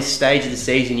by this stage of the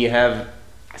season you have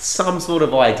some sort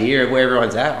of idea of where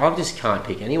everyone's at. I just can't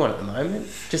pick anyone at the moment.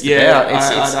 Just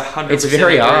about. It's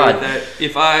very hard.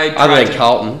 If I other than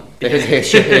Carlton,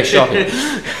 they're shocking.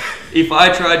 If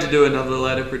I tried to do another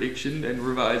ladder prediction and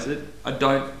revise it, I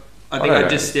think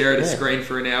I'd just stare at a screen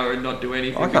for an hour and not do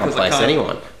anything. I can't place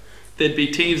anyone. There'd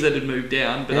be teams that had moved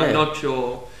down, but I'm not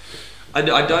sure. I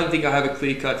don't think I have a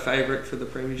clear-cut favourite for the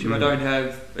premiership. I don't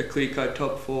have a clear-cut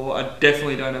top 4. I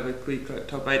definitely don't have a clear-cut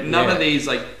top 8. None of these,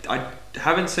 I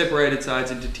haven't separated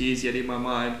sides into tiers yet in my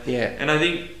mind. Yeah. And I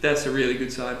think that's a really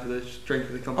good sign for the strength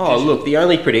of the competition. Oh, look, the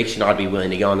only prediction I'd be willing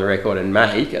to go on the record and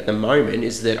make at the moment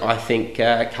is that I think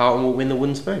Carlton will win the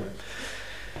wooden spoon.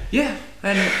 Yeah,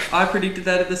 and I predicted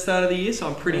that at the start of the year, so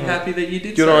I'm pretty happy that you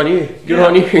did. Good on you. Good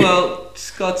on you. Well,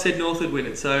 Scott said North would win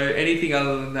it, so anything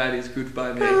other than that is good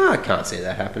by me. I can't see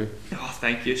that happen. Oh,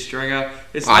 thank you, Stringer.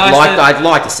 I'd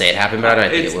like to see it happen, but I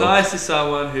don't think it will. It's nice to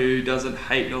someone who doesn't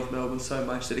hate North Melbourne so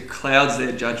much that it clouds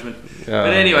their judgment.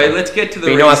 But anyway, let's get to the.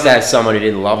 It'd be nice to have someone who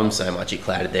didn't love them so much it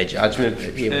clouded their judgment.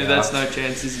 But that's no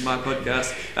chance. This is my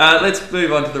podcast. Let's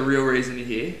move on to the real reason you're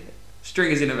here.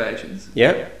 Stringer's Innovations.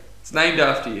 Yep. It's named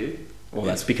after you. Well,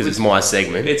 that's because it's my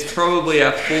segment. It's probably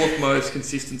our 4th most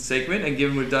consistent segment, and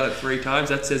given we've done it 3 times,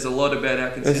 that says a lot about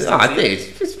our consistency. I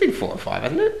think it's been 4 or 5,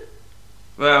 hasn't it?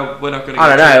 Well, we're not going to.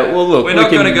 I don't know. Well, look, we're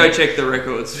not going to go check the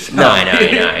records. No.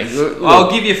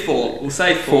 I'll give you 4. We'll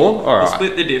say 4. All right. We'll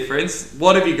split the difference.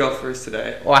 What have you got for us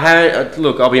today? Well, I haven't.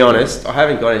 Look, I'll be honest. I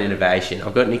haven't got an innovation.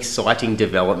 I've got an exciting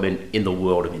development in the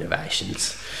world of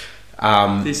innovations.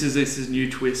 This is new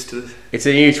twist to. It's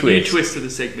a new twist. New twist to the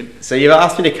segment. So you've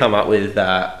asked me to come up with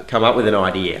an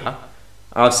idea.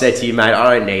 I've said to you, mate,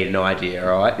 I don't need an idea,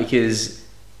 all right? Because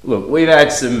look, we've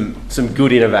had some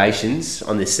good innovations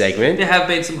on this segment. There have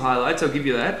been some highlights. I'll give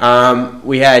you that.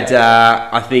 We had,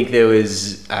 I think there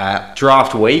was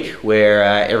draft week where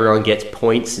everyone gets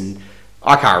points, and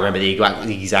I can't remember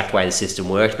the exact way the system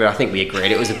worked, but I think we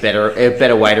agreed it was a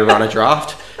better way to run a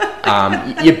draft.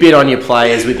 You bid on your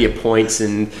players with your points,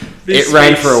 and it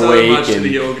ran for a week. So much to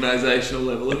the organisational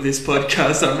level of this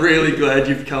podcast. I'm really glad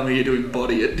you've come here to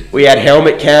embody it. We had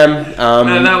helmet cam.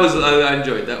 I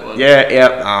enjoyed that one.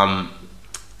 Yeah.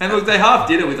 And look, they half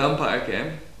did it with umpire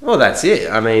cam. Well, that's it.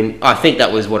 I mean, I think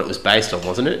that was what it was based on,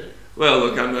 wasn't it? Well,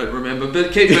 look, I don't remember,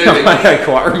 but keep moving. I don't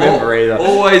quite remember either.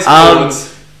 Always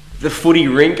forwards. The footy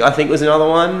rink, I think, was another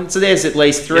one. So there's at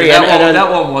least 3. Yeah,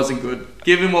 that one wasn't good.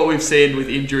 Given what we've seen with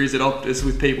injuries at Optus,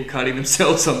 with people cutting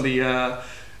themselves on the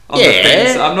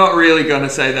fence, I'm not really going to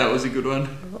say that was a good one.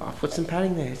 Oh, put some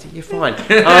padding there. You're fine.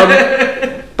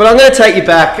 But I'm going to take you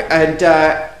back. And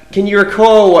can you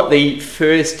recall what the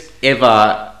first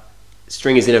ever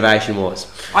Stringers innovation was?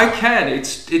 I can. It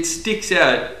sticks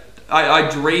out. I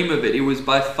dream of it. It was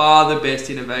by far the best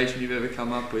innovation you've ever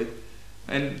come up with.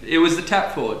 And it was the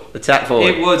tap forward. The tap forward.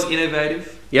 It was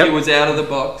innovative. Yep. It was out of the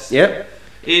box. Yep.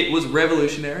 It was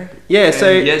revolutionary. Yeah, and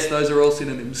so... yes, those are all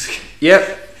synonyms. Yep.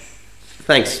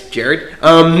 Thanks, Jared.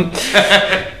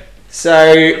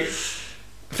 So,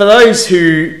 for those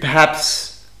who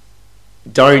perhaps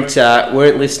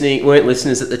weren't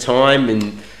listeners at the time,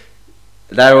 and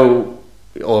they were,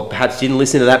 or perhaps didn't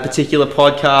listen to that particular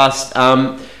podcast,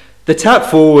 the tap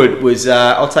forward was,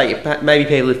 I'll take it, maybe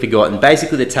people have forgotten.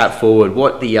 Basically, the tap forward,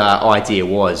 what the idea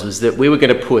was that we were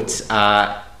going to put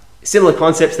similar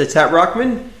concepts to the tap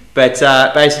ruckman, but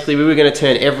basically we were going to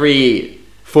turn every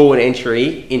forward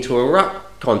entry into a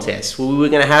ruck contest. Well, we were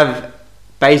going to have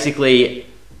basically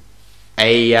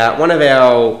one of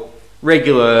our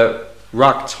regular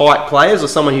ruck type players, or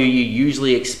someone who you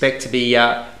usually expect to be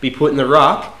put in the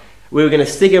ruck. We were going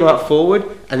to stick them up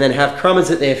forward and then have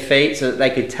crummers at their feet so that they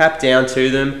could tap down to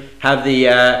them, have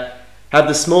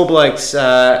the small blokes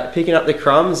picking up the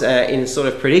crumbs in a sort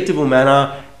of predictable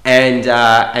manner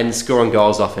and scoring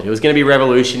goals off it. It was going to be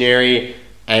revolutionary,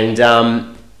 and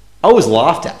I was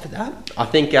laughed at for that. I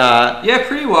think... yeah,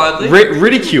 pretty widely.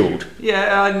 Ridiculed.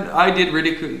 Yeah, I did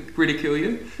ridicule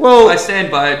you. Well... I stand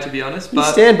by it, to be honest. You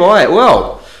stand by it.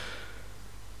 Well,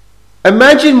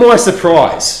 imagine my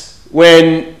surprise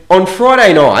when... on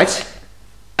Friday night,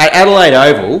 at Adelaide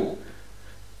Oval,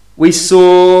 we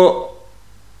saw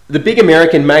the big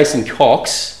American Mason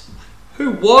Cox.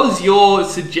 Who was your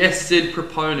suggested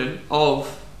proponent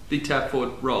of the tap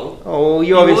forward role? Oh,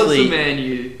 He was the man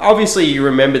you... Obviously, you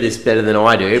remember this better than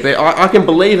I do, but I can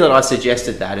believe that I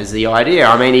suggested that as the idea.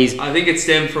 I mean, I think it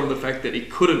stemmed from the fact that he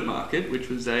couldn't mark it, which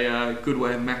was a good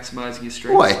way of maximising his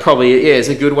strengths. Well, it probably is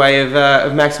a good way of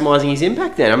maximising his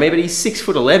impact then. I mean, but he's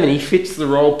 6'11", he fits the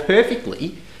role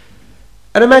perfectly.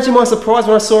 And imagine my surprise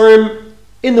when I saw him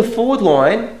in the forward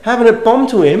line, having it bombed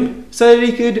to him so that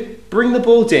he could bring the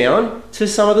ball down to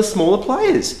some of the smaller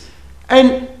players.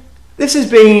 And this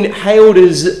has been hailed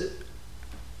as...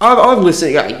 I've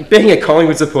listened, being a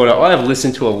Collingwood supporter, I have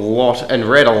listened to a lot and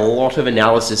read a lot of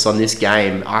analysis on this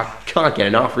game. I can't get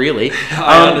enough, really.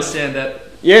 I understand that.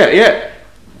 Yeah.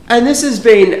 And this has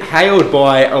been hailed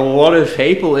by a lot of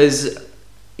people as,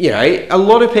 a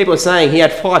lot of people are saying he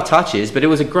had 5 touches, but it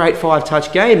was a great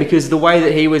 5-touch game because the way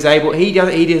that he was able, he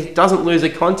doesn't lose a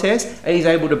contest, and he's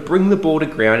able to bring the ball to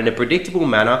ground in a predictable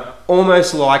manner,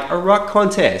 almost like a ruck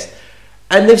contest.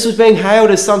 And this was being hailed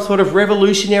as some sort of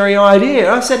revolutionary idea.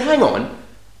 And I said, hang on,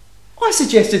 I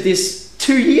suggested this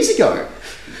 2 years ago.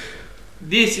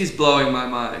 This is blowing my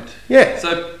mind. Yeah.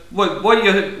 So what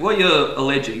you're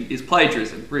alleging is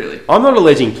plagiarism, really. I'm not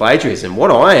alleging plagiarism.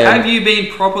 What I am... Have you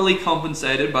been properly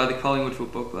compensated by the Collingwood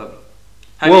Football Club?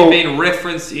 Have you been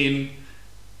referenced in...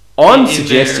 I'm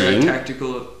suggesting...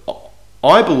 tactical...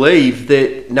 I believe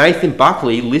that Nathan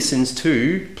Buckley listens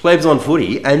to Plebs on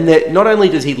Footy, and that not only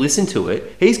does he listen to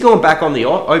it, he's gone back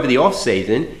over the off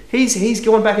season. He's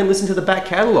gone back and listened to the back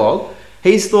catalogue.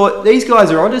 He's thought these guys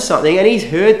are onto something, and he's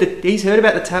heard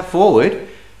about the tap forward.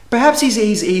 Perhaps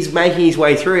he's making his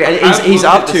way through, and he's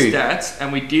up to the stats.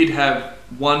 And we did have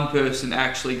one person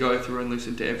actually go through and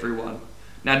listen to everyone.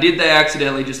 Now, did they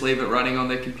accidentally just leave it running on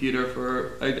their computer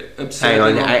for an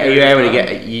absurdly long period? Are you able to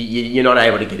get? You're not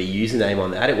able to get a username on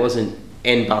that. It wasn't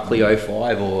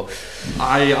nbuckley05 or.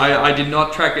 I did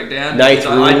not track it down. Nate's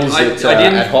rules at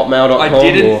hotmail.com. I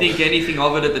didn't think anything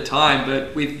of it at the time,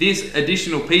 but with this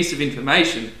additional piece of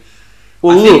information,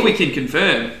 I think we can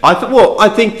confirm. I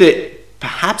think that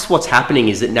perhaps what's happening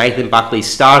is that Nathan Buckley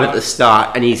started at the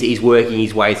start and he's working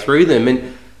his way through them,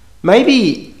 and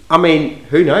maybe. I mean,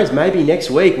 who knows? Maybe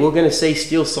next week we're going to see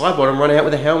Steele Sidebottom run out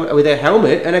with a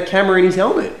helmet and a camera in his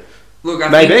helmet. Look,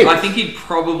 I think he'd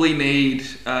probably need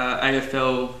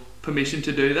AFL permission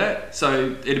to do that.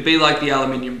 So it'd be like the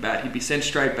aluminium bat. He'd be sent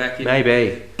straight back in.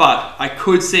 Maybe. But I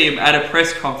could see him at a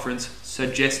press conference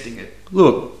suggesting it.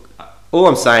 Look, all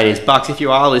I'm saying is, Bucks, if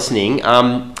you are listening, hit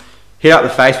up the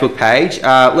Facebook page.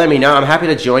 Let me know. I'm happy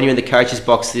to join you in the coach's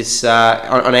box this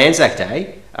on Anzac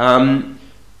Day.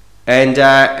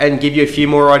 and give you a few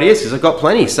more ideas because I've got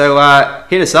plenty. So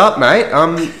hit us up, mate.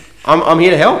 I'm here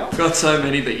to help. Got so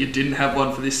many that you didn't have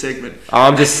one for this segment.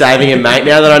 I'm just saving him, mate.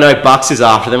 Now that I know Bucks is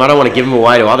after them, I don't want to give them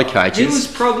away to other coaches. He was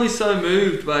probably so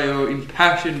moved by your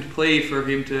impassioned plea for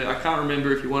him to. I can't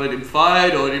remember if you wanted him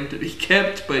fired or him to be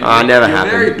kept, but never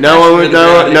happened. No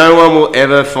one will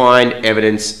ever find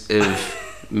evidence of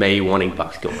me wanting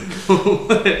Bucks gone.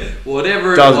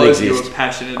 Whatever it Doesn't was, exist. you were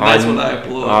passionate. That's what I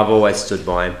applaud. I've always stood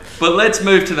by him. But let's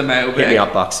move to the mailbag. Hit me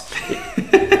up, Bucks.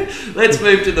 Let's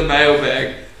move to the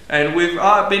mailbag. And we've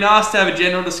been asked to have a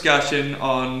general discussion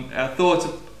on our thoughts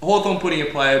of Hawthorn putting a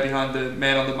player behind the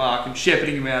man on the mark and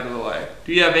shepherding him out of the way.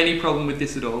 Do you have any problem with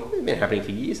this at all? It's been happening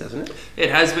for years, hasn't it? It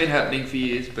has been happening for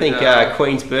years. But, I think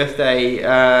Queen's birthday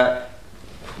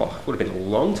would have been a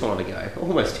long time ago,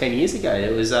 almost 10 years ago.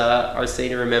 It was I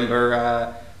seem to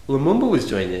remember Lumumba was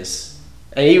doing this,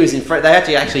 and he was in front. They had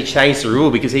to actually change the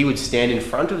rule because he would stand in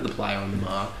front of the player on the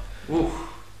mark. Ooh,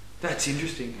 that's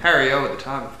interesting. Harry O at the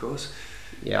time, of course.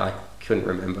 Yeah, I couldn't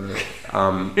remember.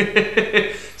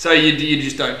 So you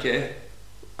just don't care?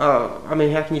 I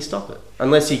mean, how can you stop it?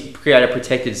 Unless you create a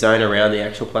protected zone around the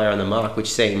actual player on the mark,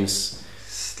 which seems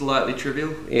slightly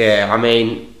trivial. Yeah, I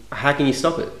mean, how can you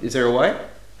stop it? Is there a way?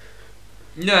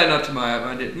 No, not to my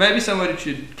mind. Maybe somebody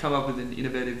should come up with an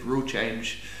innovative rule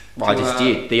change. Well, I just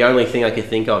did. The only thing I could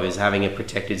think of is having a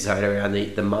protected zone around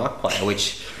the mark player,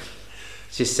 which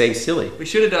just seems silly. We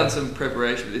should have done some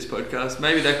preparation for this podcast.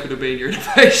 Maybe that could have been your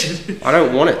innovation. I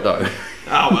don't want it, though.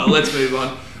 Oh, well, let's move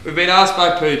on. We've been asked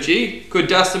by Poochie, could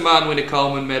Dustin Martin win a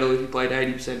Coleman medal if he played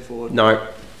 80% forward? No.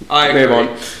 I agree. Move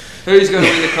on. Who's going to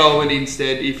win the Coleman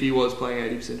instead if he was playing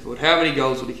 80% forward? How many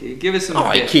goals would he kick? Give us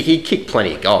some. He'd kick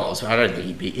plenty of goals. I don't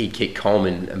think he'd kick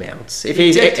Coleman amounts.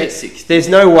 If there's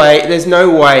no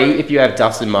way if you have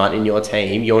Dustin Martin in your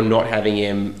team, you're not having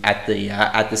him at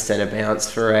the centre bounce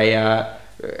for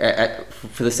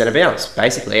the centre bounce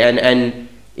basically. And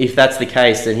if that's the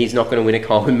case, then he's not going to win a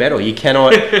Coleman medal. You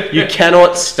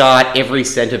cannot start every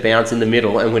centre bounce in the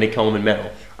middle and win a Coleman medal.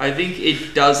 I think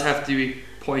it does have to be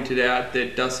pointed out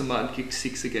that Dustin Martin kicked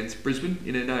 6 against Brisbane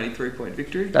in a 93-point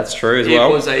victory. That's true as well.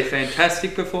 It was a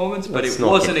fantastic performance, but it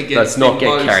wasn't against. Let's not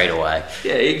get carried away.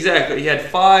 Yeah, exactly. He had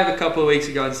 5 a couple of weeks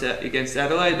ago against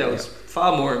Adelaide. That was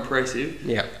far more impressive.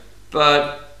 Yeah.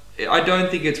 But I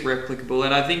don't think it's replicable,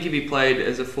 and I think if he played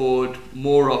as a forward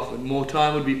more often, more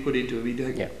time would be put into him.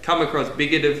 He'd come across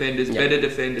bigger defenders, better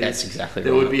defenders. That's exactly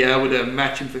that right. would be able to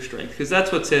match him for strength, because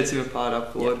that's what sets him apart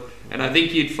up forward. Yep. And I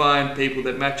think you'd find people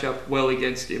that match up well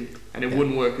against him, and it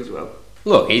wouldn't work as well.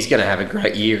 Look, he's going to have a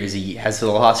great year as he has for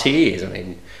the last 2 years. I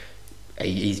mean,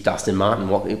 he's Dustin Martin.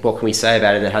 What can we say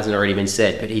about him that hasn't already been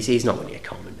said? But he's not winning a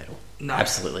Coleman medal. No,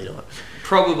 absolutely not.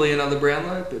 Probably another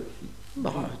Brownlow, but.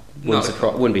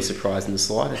 Wouldn't be surprised in the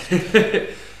slightest.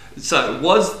 So,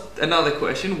 another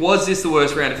question, was this the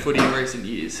worst round of footy in recent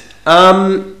years?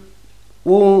 Well,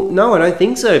 no, I don't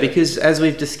think so, because as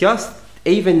we've discussed,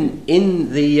 even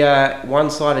in the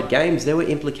one-sided games, there were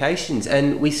implications,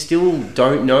 and we still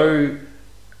don't know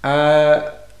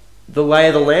the lay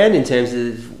of the land in terms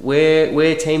of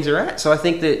where teams are at. So I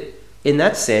think that in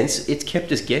that sense, it's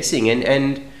kept us guessing,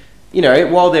 and you know,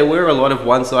 while there were a lot of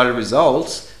one-sided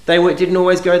results, they didn't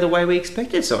always go the way we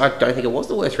expected, so I don't think it was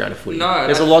the worst round of footy. No,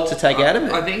 there's a lot to take out of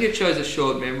it. I think it shows a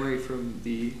short memory from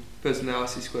the person who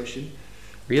asked this question.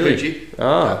 Really? Poochie.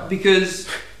 Oh. Because...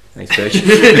 Thanks,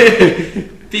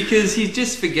 Poochie. Because he's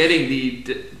just forgetting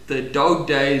the dog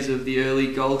days of the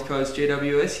early Gold Coast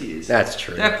GWS years. That's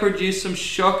true. That produced some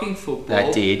shocking football.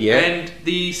 That did, yeah. And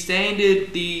the standard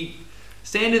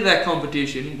of that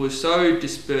competition was so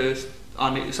dispersed,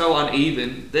 so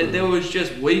uneven, that there was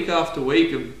just week after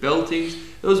week of beltings.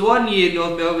 There was one year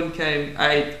North Melbourne came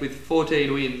 8th with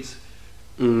 14 wins.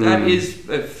 That is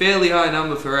a fairly high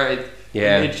number for 8th.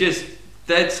 Yeah. And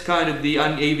that's kind of the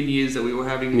uneven years that we were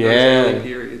having in those early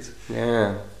periods.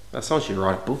 Yeah. Someone should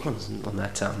write a book on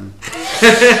that. On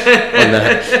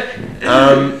that.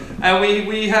 And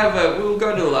we'll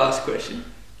go to the last question.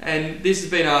 And this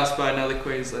has been asked by another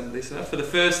Queensland listener. For the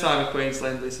first time, a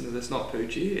Queensland listener that's not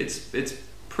Poochie. It's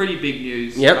pretty big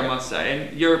news, I must say.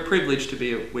 And you're privileged to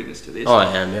be a witness to this. Oh,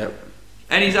 I am, yeah.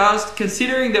 And he's asked,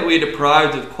 considering that we're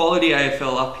deprived of quality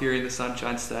AFL up here in the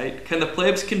Sunshine State, can the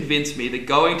plebs convince me that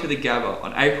going to the Gabba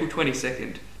on April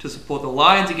 22nd to support the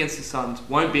Lions against the Suns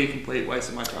won't be a complete waste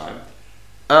of my time?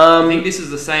 I think this is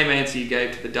the same answer you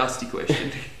gave to the Dusty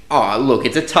question. Oh, look,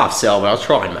 it's a tough sell, but I'll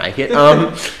try and make it.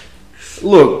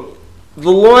 Look,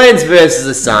 the Lions versus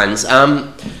the Suns.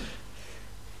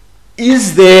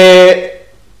 Is there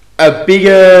a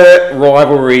bigger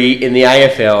rivalry in the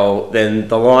AFL than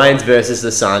the Lions versus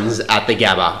the Suns at the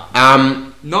Gabba?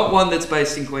 Not one that's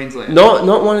based in Queensland. Not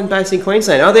one based in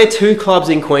Queensland. Are there two clubs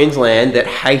in Queensland that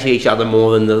hate each other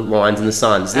more than the Lions and the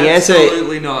Suns? The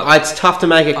Absolutely not. It's tough to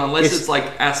make it. Unless it's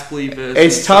like Aspley versus.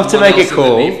 It's tough to make a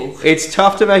call. Beetle. It's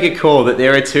tough to make a call that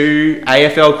there are two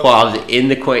AFL clubs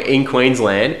in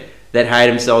Queensland that hate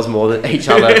themselves more than each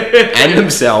other and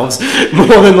themselves more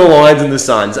than the Lions and the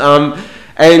Suns.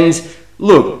 And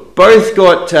look, both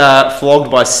got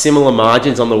flogged by similar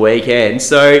margins on the weekend,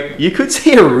 so you could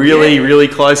see a really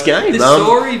close game. The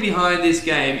story behind this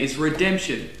game is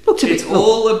redemption. It's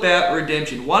all about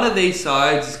redemption. One of these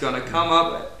sides is going to come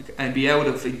up and be able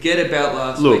to forget about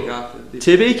last week after this.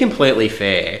 To be completely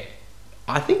fair,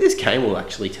 I think this game will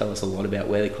actually tell us a lot about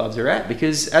where the clubs are at,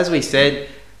 because as we said,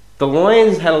 the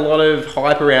Lions had a lot of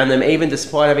hype around them, even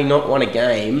despite having not won a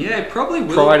game. Yeah, it probably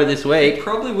will. Prior to this week. It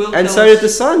probably will. And so did the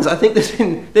Suns. I think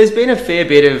there's been a fair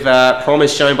bit of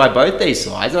promise shown by both these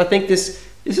sides. And I think this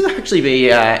will actually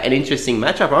be an interesting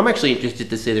matchup. I'm actually interested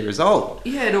to see the result.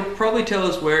 Yeah, it'll probably tell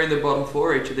us where in the bottom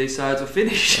four each of these sides will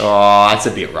finish. Oh, that's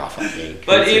a bit rough, I think.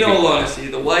 But in all honesty,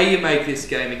 the way you make this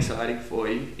game exciting for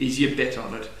you is you bet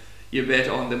on it. You bet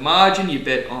on the margin, you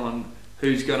bet on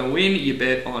who's going to win, you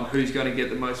bet on who's going to get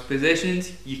the most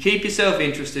possessions. You keep yourself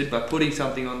interested by putting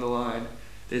something on the line.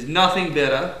 There's nothing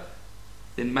better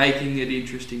than making it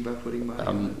interesting by putting money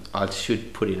on it. I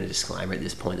should put in a disclaimer at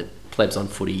this point that Plebs on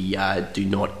Footy do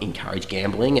not encourage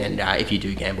gambling, and if you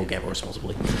do gamble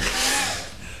responsibly.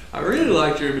 I really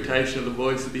liked your imitation of the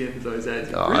voice at the end of those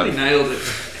ads. You really nailed it.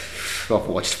 I've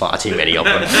watched far too many of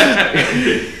them.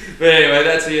 But anyway,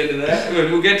 that's the end of that.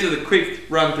 We'll get to the quick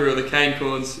run through of the Cane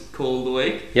Corns call of the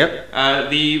week. Yep.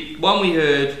 The one we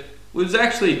heard was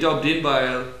actually dobbed in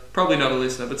by probably not a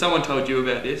listener, but someone told you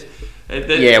about this.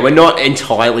 We're not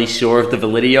entirely sure of the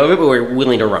validity of it, but we're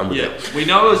willing to run with it. We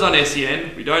know it was on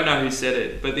SEN. We don't know who said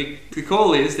it, but the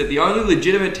call is that the only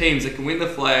legitimate teams that can win the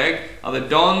flag are the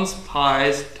Dons,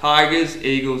 Pies, Tigers,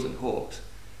 Eagles, and Hawks.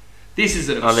 This is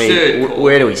an absurd call.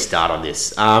 Where do we start on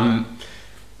this?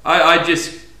 I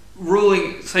just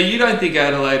ruling. So you don't think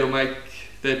Adelaide will make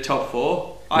the top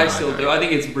four? I still do. I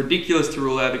think it's ridiculous to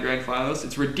rule out the grand finalists.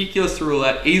 It's ridiculous to rule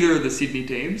out either of the Sydney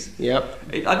teams. Yep.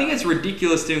 I think it's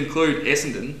ridiculous to include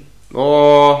Essendon.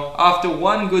 Or after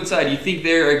one good side, you think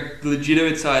they're a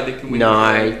legitimate side that can win the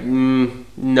flag?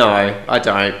 No, I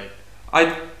don't.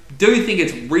 I do think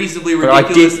it's reasonably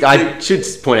ridiculous. But I should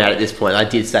point out at this point, I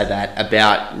did say that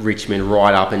about Richmond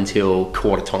right up until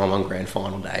quarter time on grand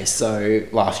final day. So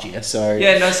last year. So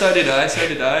yeah, no, so did I.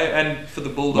 And for the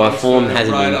Bulldogs, my form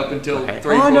hasn't right been up until 3/4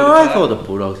 Oh no, time. I thought the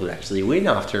Bulldogs would actually win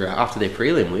after their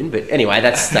prelim win. But anyway,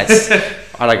 that's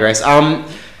I digress.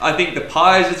 I think the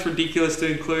Pies, it's ridiculous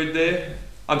to include there.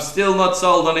 I'm still not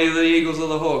sold on either the Eagles or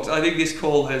the Hawks. I think this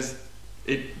call has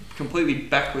it completely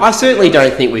backwards. I certainly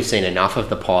don't think we've seen enough of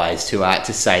the Pies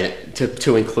to say that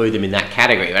to include them in that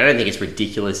category. I don't think it's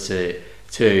ridiculous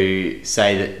to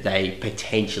say that they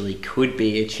potentially could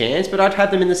be a chance, but I'd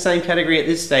have them in the same category at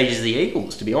this stage as the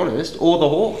Eagles, to be honest, or the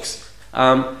Hawks.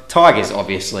 Tigers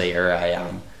obviously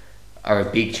are a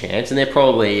big chance, and they're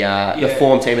probably the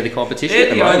form team of the competition. They're at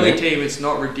the the moment. only team it's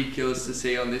not ridiculous to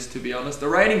see on this, to be honest. The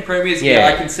reigning premiers,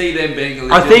 I can see them being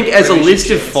a I think as a premiership list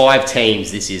of chance. 5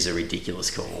 teams, this is a ridiculous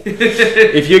call.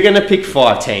 If you're going to pick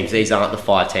 5 teams, these aren't the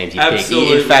 5 teams you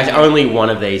Absolutely. pick. In fact, only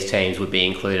one of these teams would be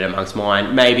included amongst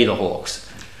mine, maybe the Hawks.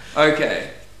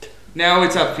 Okay, now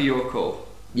it's up for your call.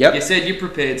 Yep. You said you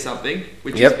prepared something,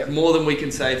 which is more than we can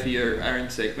say for your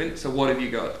Aaron segment. So what have you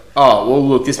got? Oh, well,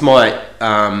 look, this might...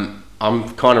 I'm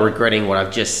kind of regretting what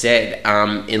I've just said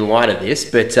in light of this,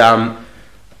 but I've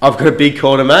got a big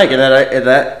call to make, and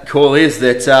that call is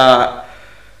that...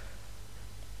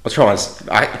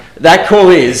 that call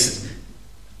is...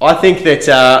 I think that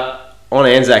on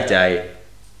Anzac Day,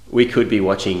 we could be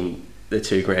watching the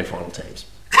 2 grand final teams.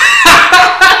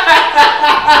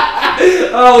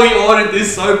 Oh, we ordered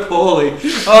this so poorly.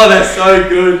 Oh, that's so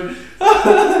good.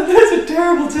 That's a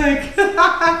terrible take.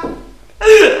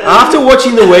 After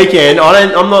watching the weekend,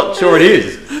 I'm not sure it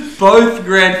is. Both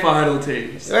grand final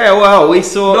teams. Yeah, well, we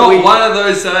saw. Not one of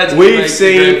those sides. We've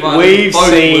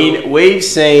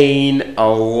seen a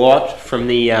lot from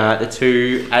the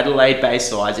 2 Adelaide-based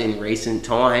sides in recent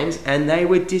times, and they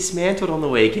were dismantled on the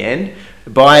weekend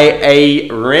by a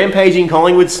rampaging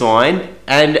Collingwood side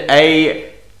and a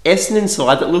Essendon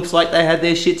side that looks like they had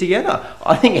their shit together.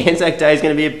 I think Anzac Day is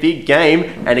going to be a big game,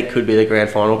 and it could be the grand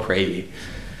final preview.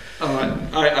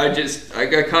 I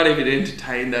can't even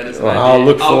entertain that as an I idea.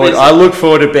 look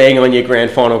forward to being on your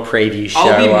grand final preview show.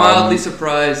 I'll be mildly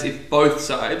surprised if both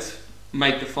sides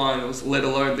make the finals, let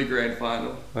alone the grand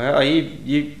final. Well,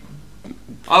 you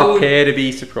prepare to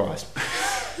be surprised.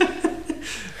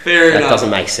 Fair That enough. doesn't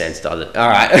make sense, does it? All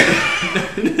right.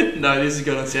 No, this is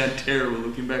going to sound terrible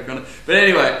looking back on it. But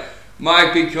anyway,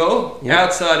 Mike, big call. Yep.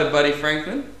 Outside of Buddy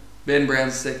Franklin, Ben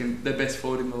Brown's the best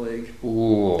forward in the league.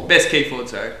 Ooh. Best key forward,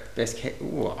 sorry.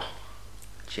 Ooh.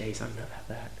 Jeez, I don't know about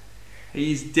that.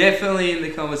 He's definitely in the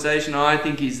conversation. I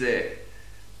think he's there.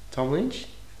 Tom Lynch?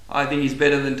 I think he's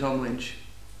better than Tom Lynch.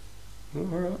 All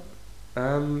right.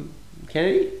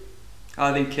 Kennedy?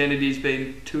 I think Kennedy's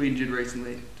been too injured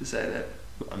recently to say that.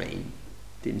 I mean,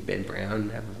 didn't Ben Brown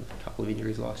have a couple of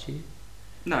injuries last year?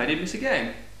 No, he didn't miss a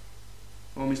game.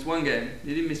 Or missed one game.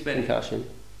 He didn't miss many. Concussion.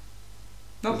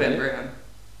 Not Was Ben that it? Brown.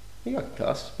 He got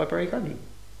concussed by Brady Grundy.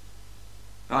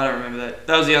 I don't remember that.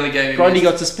 That was the only game he Grundy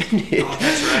missed. got suspended. Oh,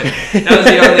 that's right. That was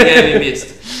the only game he missed.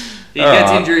 He gets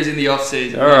Alright. injuries in the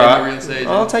off-season, All not right. in the real season.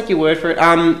 I'll take your word for it.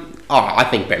 I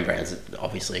think Ben Brown's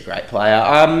obviously a great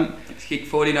player. He's kicked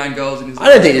 49 goals in his I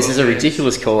don't last think this is a 12 games.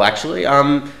 ridiculous call, actually.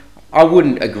 I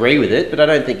wouldn't agree with it, but I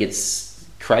don't think it's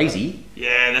crazy.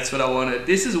 Yeah, that's what I wanted.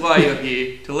 This is why you're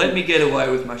here, to let me get away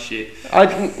with my shit. All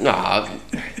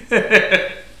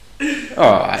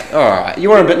right. You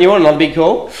want another big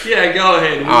call? Yeah, go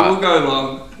ahead. We'll go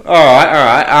long. All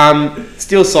right.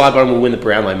 Steel Sidebottom will win the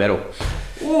Brownlow medal.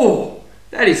 Oh,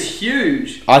 that is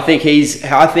huge. I think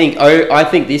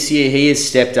this year he has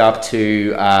stepped up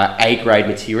to A grade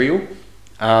material.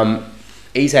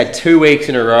 He's had 2 weeks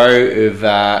in a row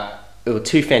of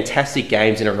 2 fantastic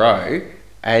games in a row,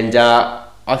 and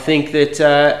I think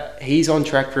that he's on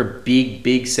track for a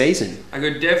big season. I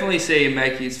could definitely see him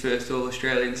make his first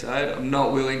All-Australian side. I'm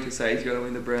not willing to say he's going to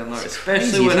win the Brownlow, especially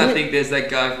crazy, when I isn't it? think there's that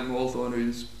guy from Hawthorn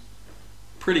who's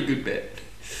pretty good bet.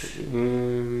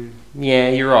 Yeah,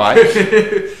 you're right.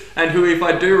 And who, if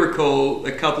I do recall,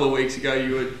 a couple of weeks ago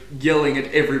you were yelling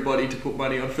at everybody to put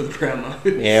money on for the Brownlow.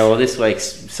 Yeah, well, this week's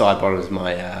Sidebottom is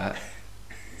my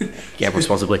gamble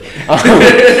responsibly.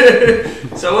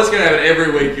 So what's going to happen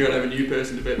every week? You're going to have a new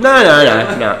person to bet. No.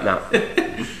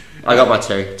 I got my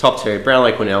 2. Top 2.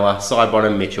 Brownlow, Quinella,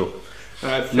 Sidebottom, Mitchell.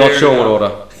 Alright, Not fair sure enough. what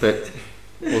order, but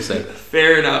we'll see.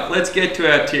 Fair enough. Let's get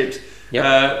to our tips. Yep.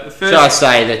 The Shall I first,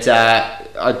 say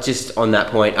that, just on that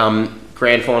point,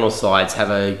 grand final sides have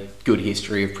a good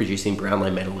history of producing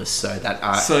Brownlow medalists, so that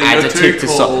So you adds got a two tick to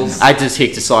calls. adds a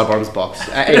tick to Sidebottom's box.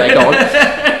 Anyway, go on.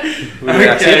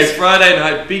 okay, Friday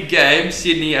night, big game,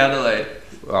 Sydney, Adelaide.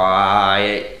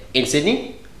 In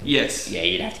Sydney? Yes. Yeah,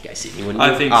 you'd have to go Sydney, wouldn't you?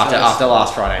 I think after so. After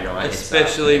last Friday night.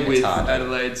 Especially it's with hard.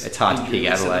 Adelaide's It's hard to pick injury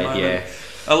list at the Adelaide, moment.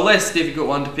 A less difficult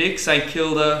one to pick, St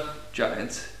Kilda,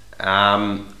 Giants.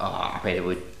 I mean, it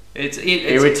would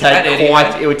It would at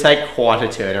anyway. take quite a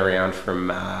turnaround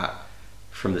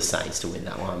from the Saints to win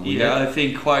that one. Wouldn't Yeah, it? I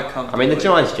think quite I comfortably. mean, the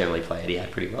Giants generally play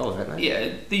Etihad pretty well, don't they? Yeah,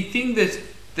 the thing that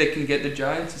can get the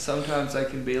Giants is sometimes they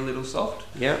can be a little soft.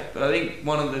 Yeah. But I think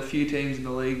one of the few teams in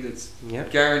the league that's Yeah.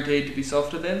 guaranteed to be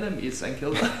softer than them is St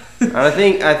Kilda. And I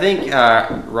think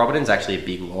Robertson's actually a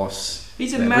big loss.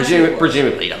 He's a massive loss.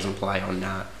 Presumably, he doesn't play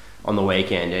on the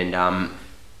weekend, and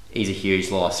he's a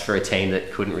huge loss for a team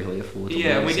that couldn't really afford to lose.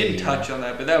 Yeah, we didn't So, touch on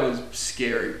that, but that was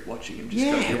scary watching him just go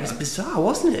Yeah, down. it was bizarre,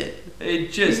 wasn't it?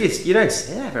 It just You don't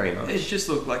see that very much. it just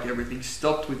looked like everything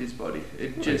stopped with his body.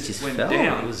 It just went fell.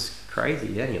 down. It was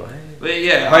crazy anyway. But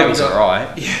yeah, I hope he's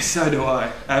alright. Yeah, so do I.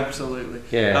 Absolutely.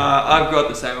 Yeah. I've got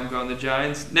the same. I'm going the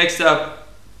Giants. Next up,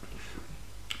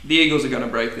 the Eagles are going to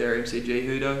break their MCG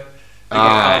Hudo.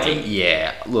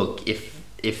 Yeah. Look,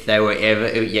 if they were ever,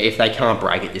 if they can't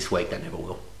break it this week, they never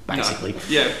will. Basically. No.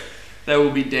 Yeah. They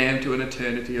will be damned to an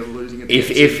eternity of losing it. If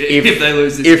they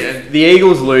lose this if again. the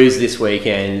Eagles lose this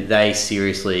weekend, they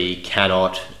seriously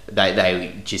cannot.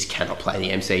 They just cannot play the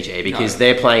MCG because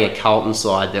they're playing a Carlton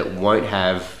side that won't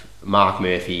have Mark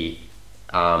Murphy,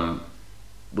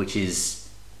 which is,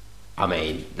 I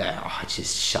mean, I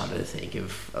just shudder to think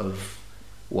of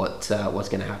what's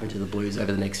going to happen to the Blues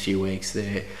over the next few weeks.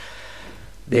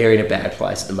 They're in a bad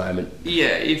place at the moment. Yeah,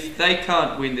 if they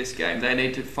can't win this game, they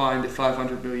need to find the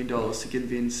 $500 million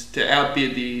to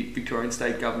outbid the Victorian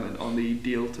state government on the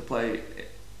deal to play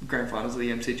grand finals of the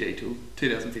MCG till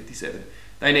 2057.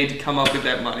 They need to come up with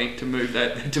that money to move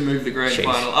the grand Jeez.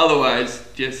 final. Otherwise,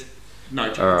 just no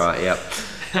chance. All right, yep.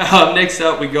 Next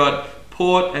up, we got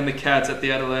Port and the Cats at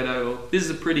the Adelaide Oval. This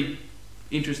is a pretty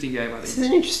interesting game, I This think.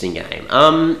 is an interesting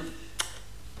game.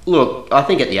 Look, I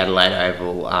think at the Adelaide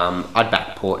Oval, I'd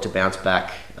back Port to bounce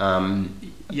back. Yeah,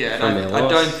 and from their I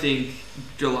loss. don't think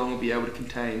Geelong will be able to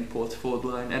contain Port's forward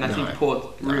line, and I think Port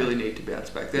really need to bounce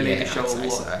back. They need to show a I'd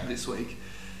lot say so. this week.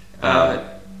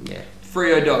 Yeah.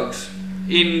 Freo Dogs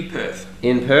in Perth.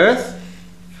 In Perth,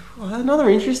 another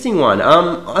interesting one.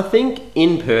 I think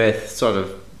in Perth, sort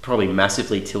of probably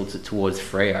massively tilted towards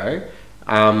Freo.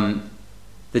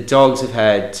 the Dogs have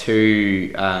had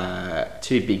two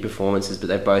big performances, but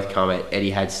they've both come at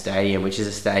Etihad Stadium, which is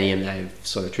a stadium they've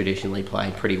sort of traditionally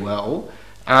played pretty well.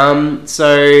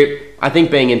 So I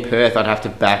think being in Perth, I'd have to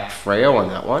back Freo on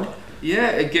that one.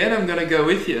 Yeah, again, I'm going to go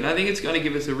with you, and I think it's going to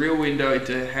give us a real window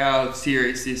into how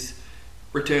serious this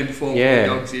return to form for the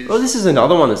Dogs is. Well, this is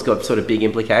another one that's got sort of big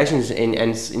implications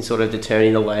in sort of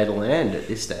determining the lay of the land at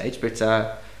this stage. But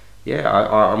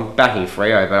I'm backing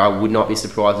Freo, but I would not be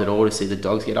surprised at all to see the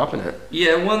Dogs get up in it.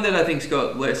 Yeah, one that I think's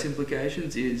got less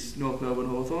implications is North Melbourne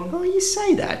Hawthorn. Well, you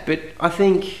say that, but I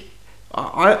think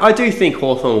I do think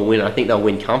Hawthorn will win. I think they'll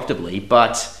win comfortably,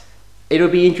 but it'll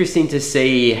be interesting to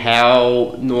see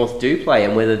how North do play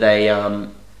and whether they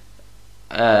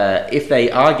if they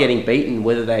are getting beaten,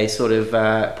 whether they sort of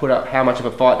put up how much of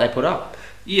a fight they put up.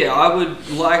 Yeah, I would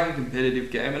like a competitive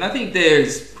game, and I think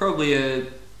there's probably a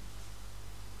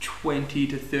 20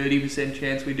 to 30%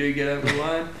 chance we do get over the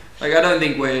line. Like, I don't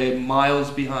think we're miles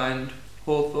behind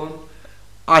Hawthorn.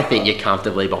 I think you're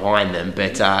comfortably behind them,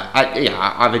 but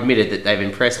I've admitted that they've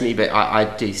impressed me, but I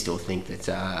do still think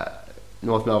that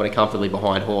North Melbourne are comfortably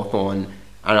behind Hawthorn,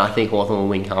 and I think Hawthorn will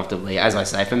win comfortably. As I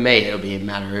say, for me, it'll be a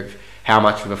matter of how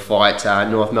much of a fight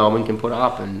North Melbourne can put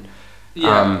up, and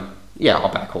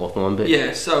I'll back Hawthorn. But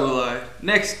yeah, so will I.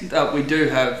 Next up, we do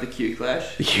have the Q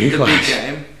Clash, the big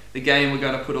game, the game we're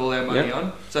going to put all our money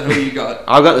on. So who you got?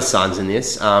 I've got the Suns in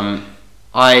this.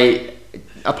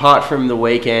 Apart from the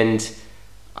weekend,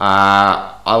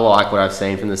 I like what I've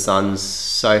seen from the Suns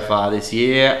so far this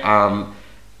year.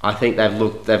 I think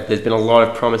there's been a lot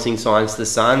of promising signs to the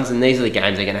Suns, and these are the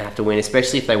games they're going to have to win,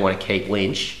 especially if they want to keep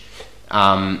Lynch.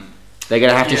 They're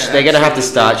going to have to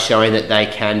start showing that they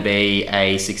can be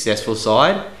a successful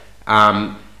side,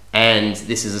 and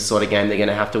this is the sort of game they're going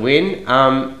to have to win.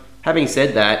 Having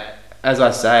said that, as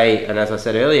I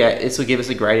said earlier, this will give us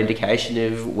a great indication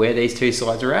of where these two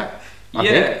sides are at. I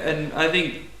think. And I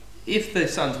think if the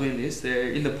Suns win this,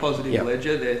 they're in the positive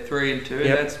ledger. They're 3-2.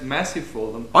 Yep. That's massive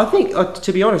for them. I think,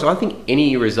 to be honest,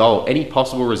 any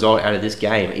possible result out of this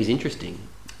game is interesting.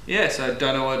 Yeah, so I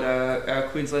don't know what our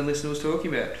Queensland listener was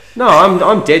talking about. No,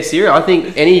 I'm dead serious. I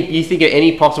think you think of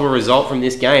any possible result from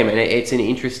this game, and it's an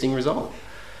interesting result.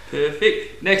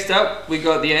 Perfect. Next up, we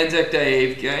got the Anzac Day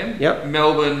Eve game. Yep.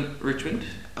 Melbourne, Richmond.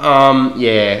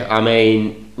 I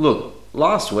mean, look,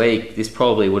 last week this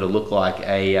probably would have looked like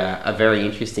a very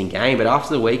interesting game, but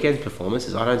after the weekend's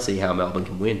performances, I don't see how Melbourne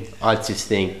can win. I just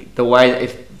think the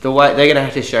way they're going to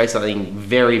have to show something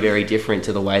very, very different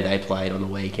to the way they played on the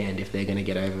weekend if they're going to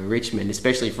get over Richmond,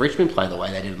 especially if Richmond play the way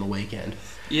they did on the weekend.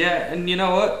 Yeah, and you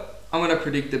know what? I'm going to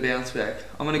predict the bounce back.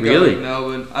 I'm going to go with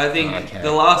Melbourne. I think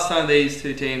the last time these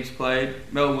two teams played,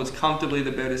 Melbourne was comfortably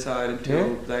the better side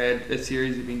until they had a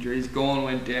series of injuries. Gawn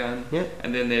went down,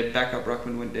 and then their backup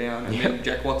ruckman went down, and then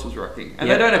Jack Watts was rocking. And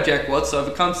they don't have Jack Watts, so if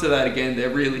it comes to that again, they're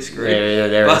really screwed. Yeah,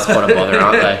 they're in a spot of bother,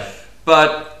 aren't they?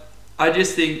 But I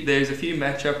just think there's a few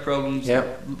matchup problems.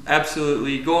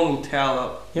 Absolutely. Gawn will towel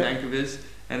up Nankervis,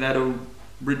 and that'll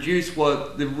reduce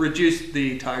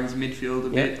the Tigers' midfield a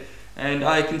bit. And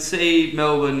I can see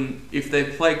Melbourne, if they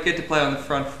get to play on the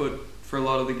front foot for a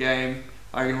lot of the game,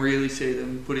 I can really see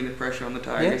them putting the pressure on the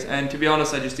Tigers. And to be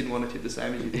honest, I just didn't want to tip the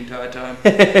same as you the entire time.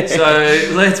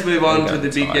 So let's move on to the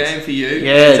big game for you.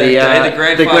 Yeah, the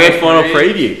grand final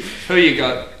preview. Who you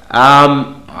got?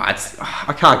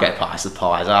 I can't go past the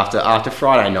Pies after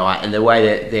Friday night and the way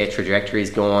that their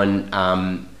trajectory's gone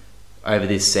over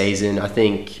this season. I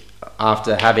think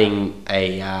after having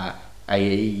a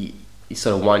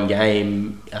sort of one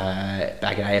game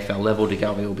back at AFL level to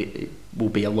go will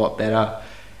be a lot better,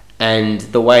 and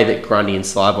the way that Grundy and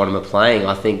Slybottom are playing,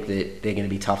 I think that they're going to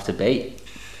be tough to beat.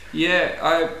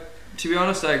 To be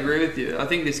honest, I agree with you. I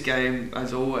think this game,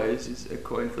 as always, is a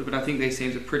coin flip, and I think these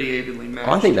teams are pretty evenly matched.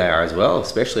 I think they are as well,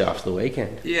 especially after the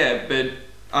weekend. Yeah, but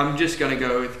I'm just going to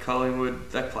go with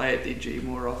Collingwood. They play at the G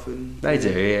more often. They do,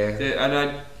 yeah.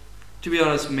 And to be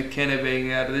honest, McKenna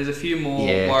being out, there's a few more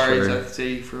worries I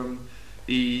see from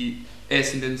the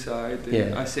Essendon side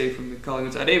than I see from the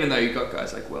Collingwood side, even though you've got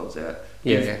guys like Wells out.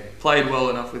 You've played well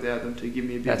enough without them to give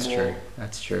me a bit more.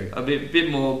 That's true. A bit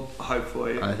more hope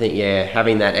for you. I think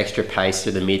having that extra pace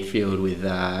through the midfield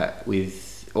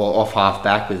with off half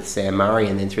back with Sam Murray,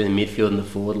 and then through the midfield and the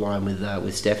forward line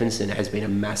with Stephenson has been a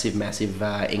massive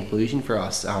inclusion for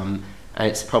us. And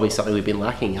it's probably something we've been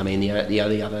lacking. I mean, the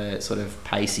only other sort of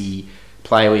pacey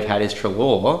player we've had is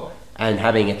Treloar, and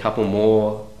having a couple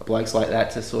more blokes like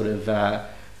that to sort of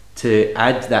to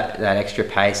add that extra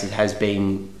pace has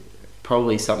been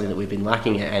probably something that we've been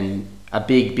lacking, and a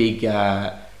big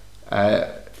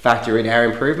factor in our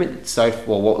improvement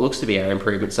what looks to be our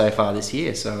improvement so far this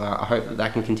year. So I hope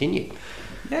that can continue.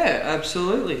 Yeah,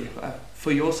 absolutely.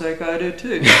 For your sake, I do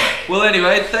too. Well,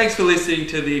 anyway, thanks for listening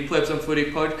to the Plebs on Footy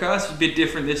podcast. A bit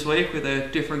different this week with a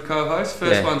different co-host.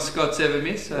 First one Scott's ever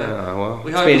missed. So well,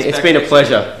 we it's been a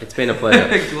pleasure. It's been a pleasure.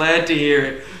 Glad to hear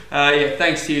it. Yeah,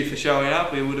 thanks to you for showing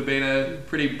up. It would have been a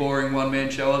pretty boring one-man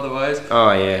show otherwise.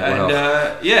 Oh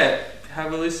yeah. And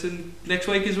have a listen next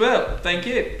week as well. Thank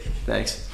you. Thanks.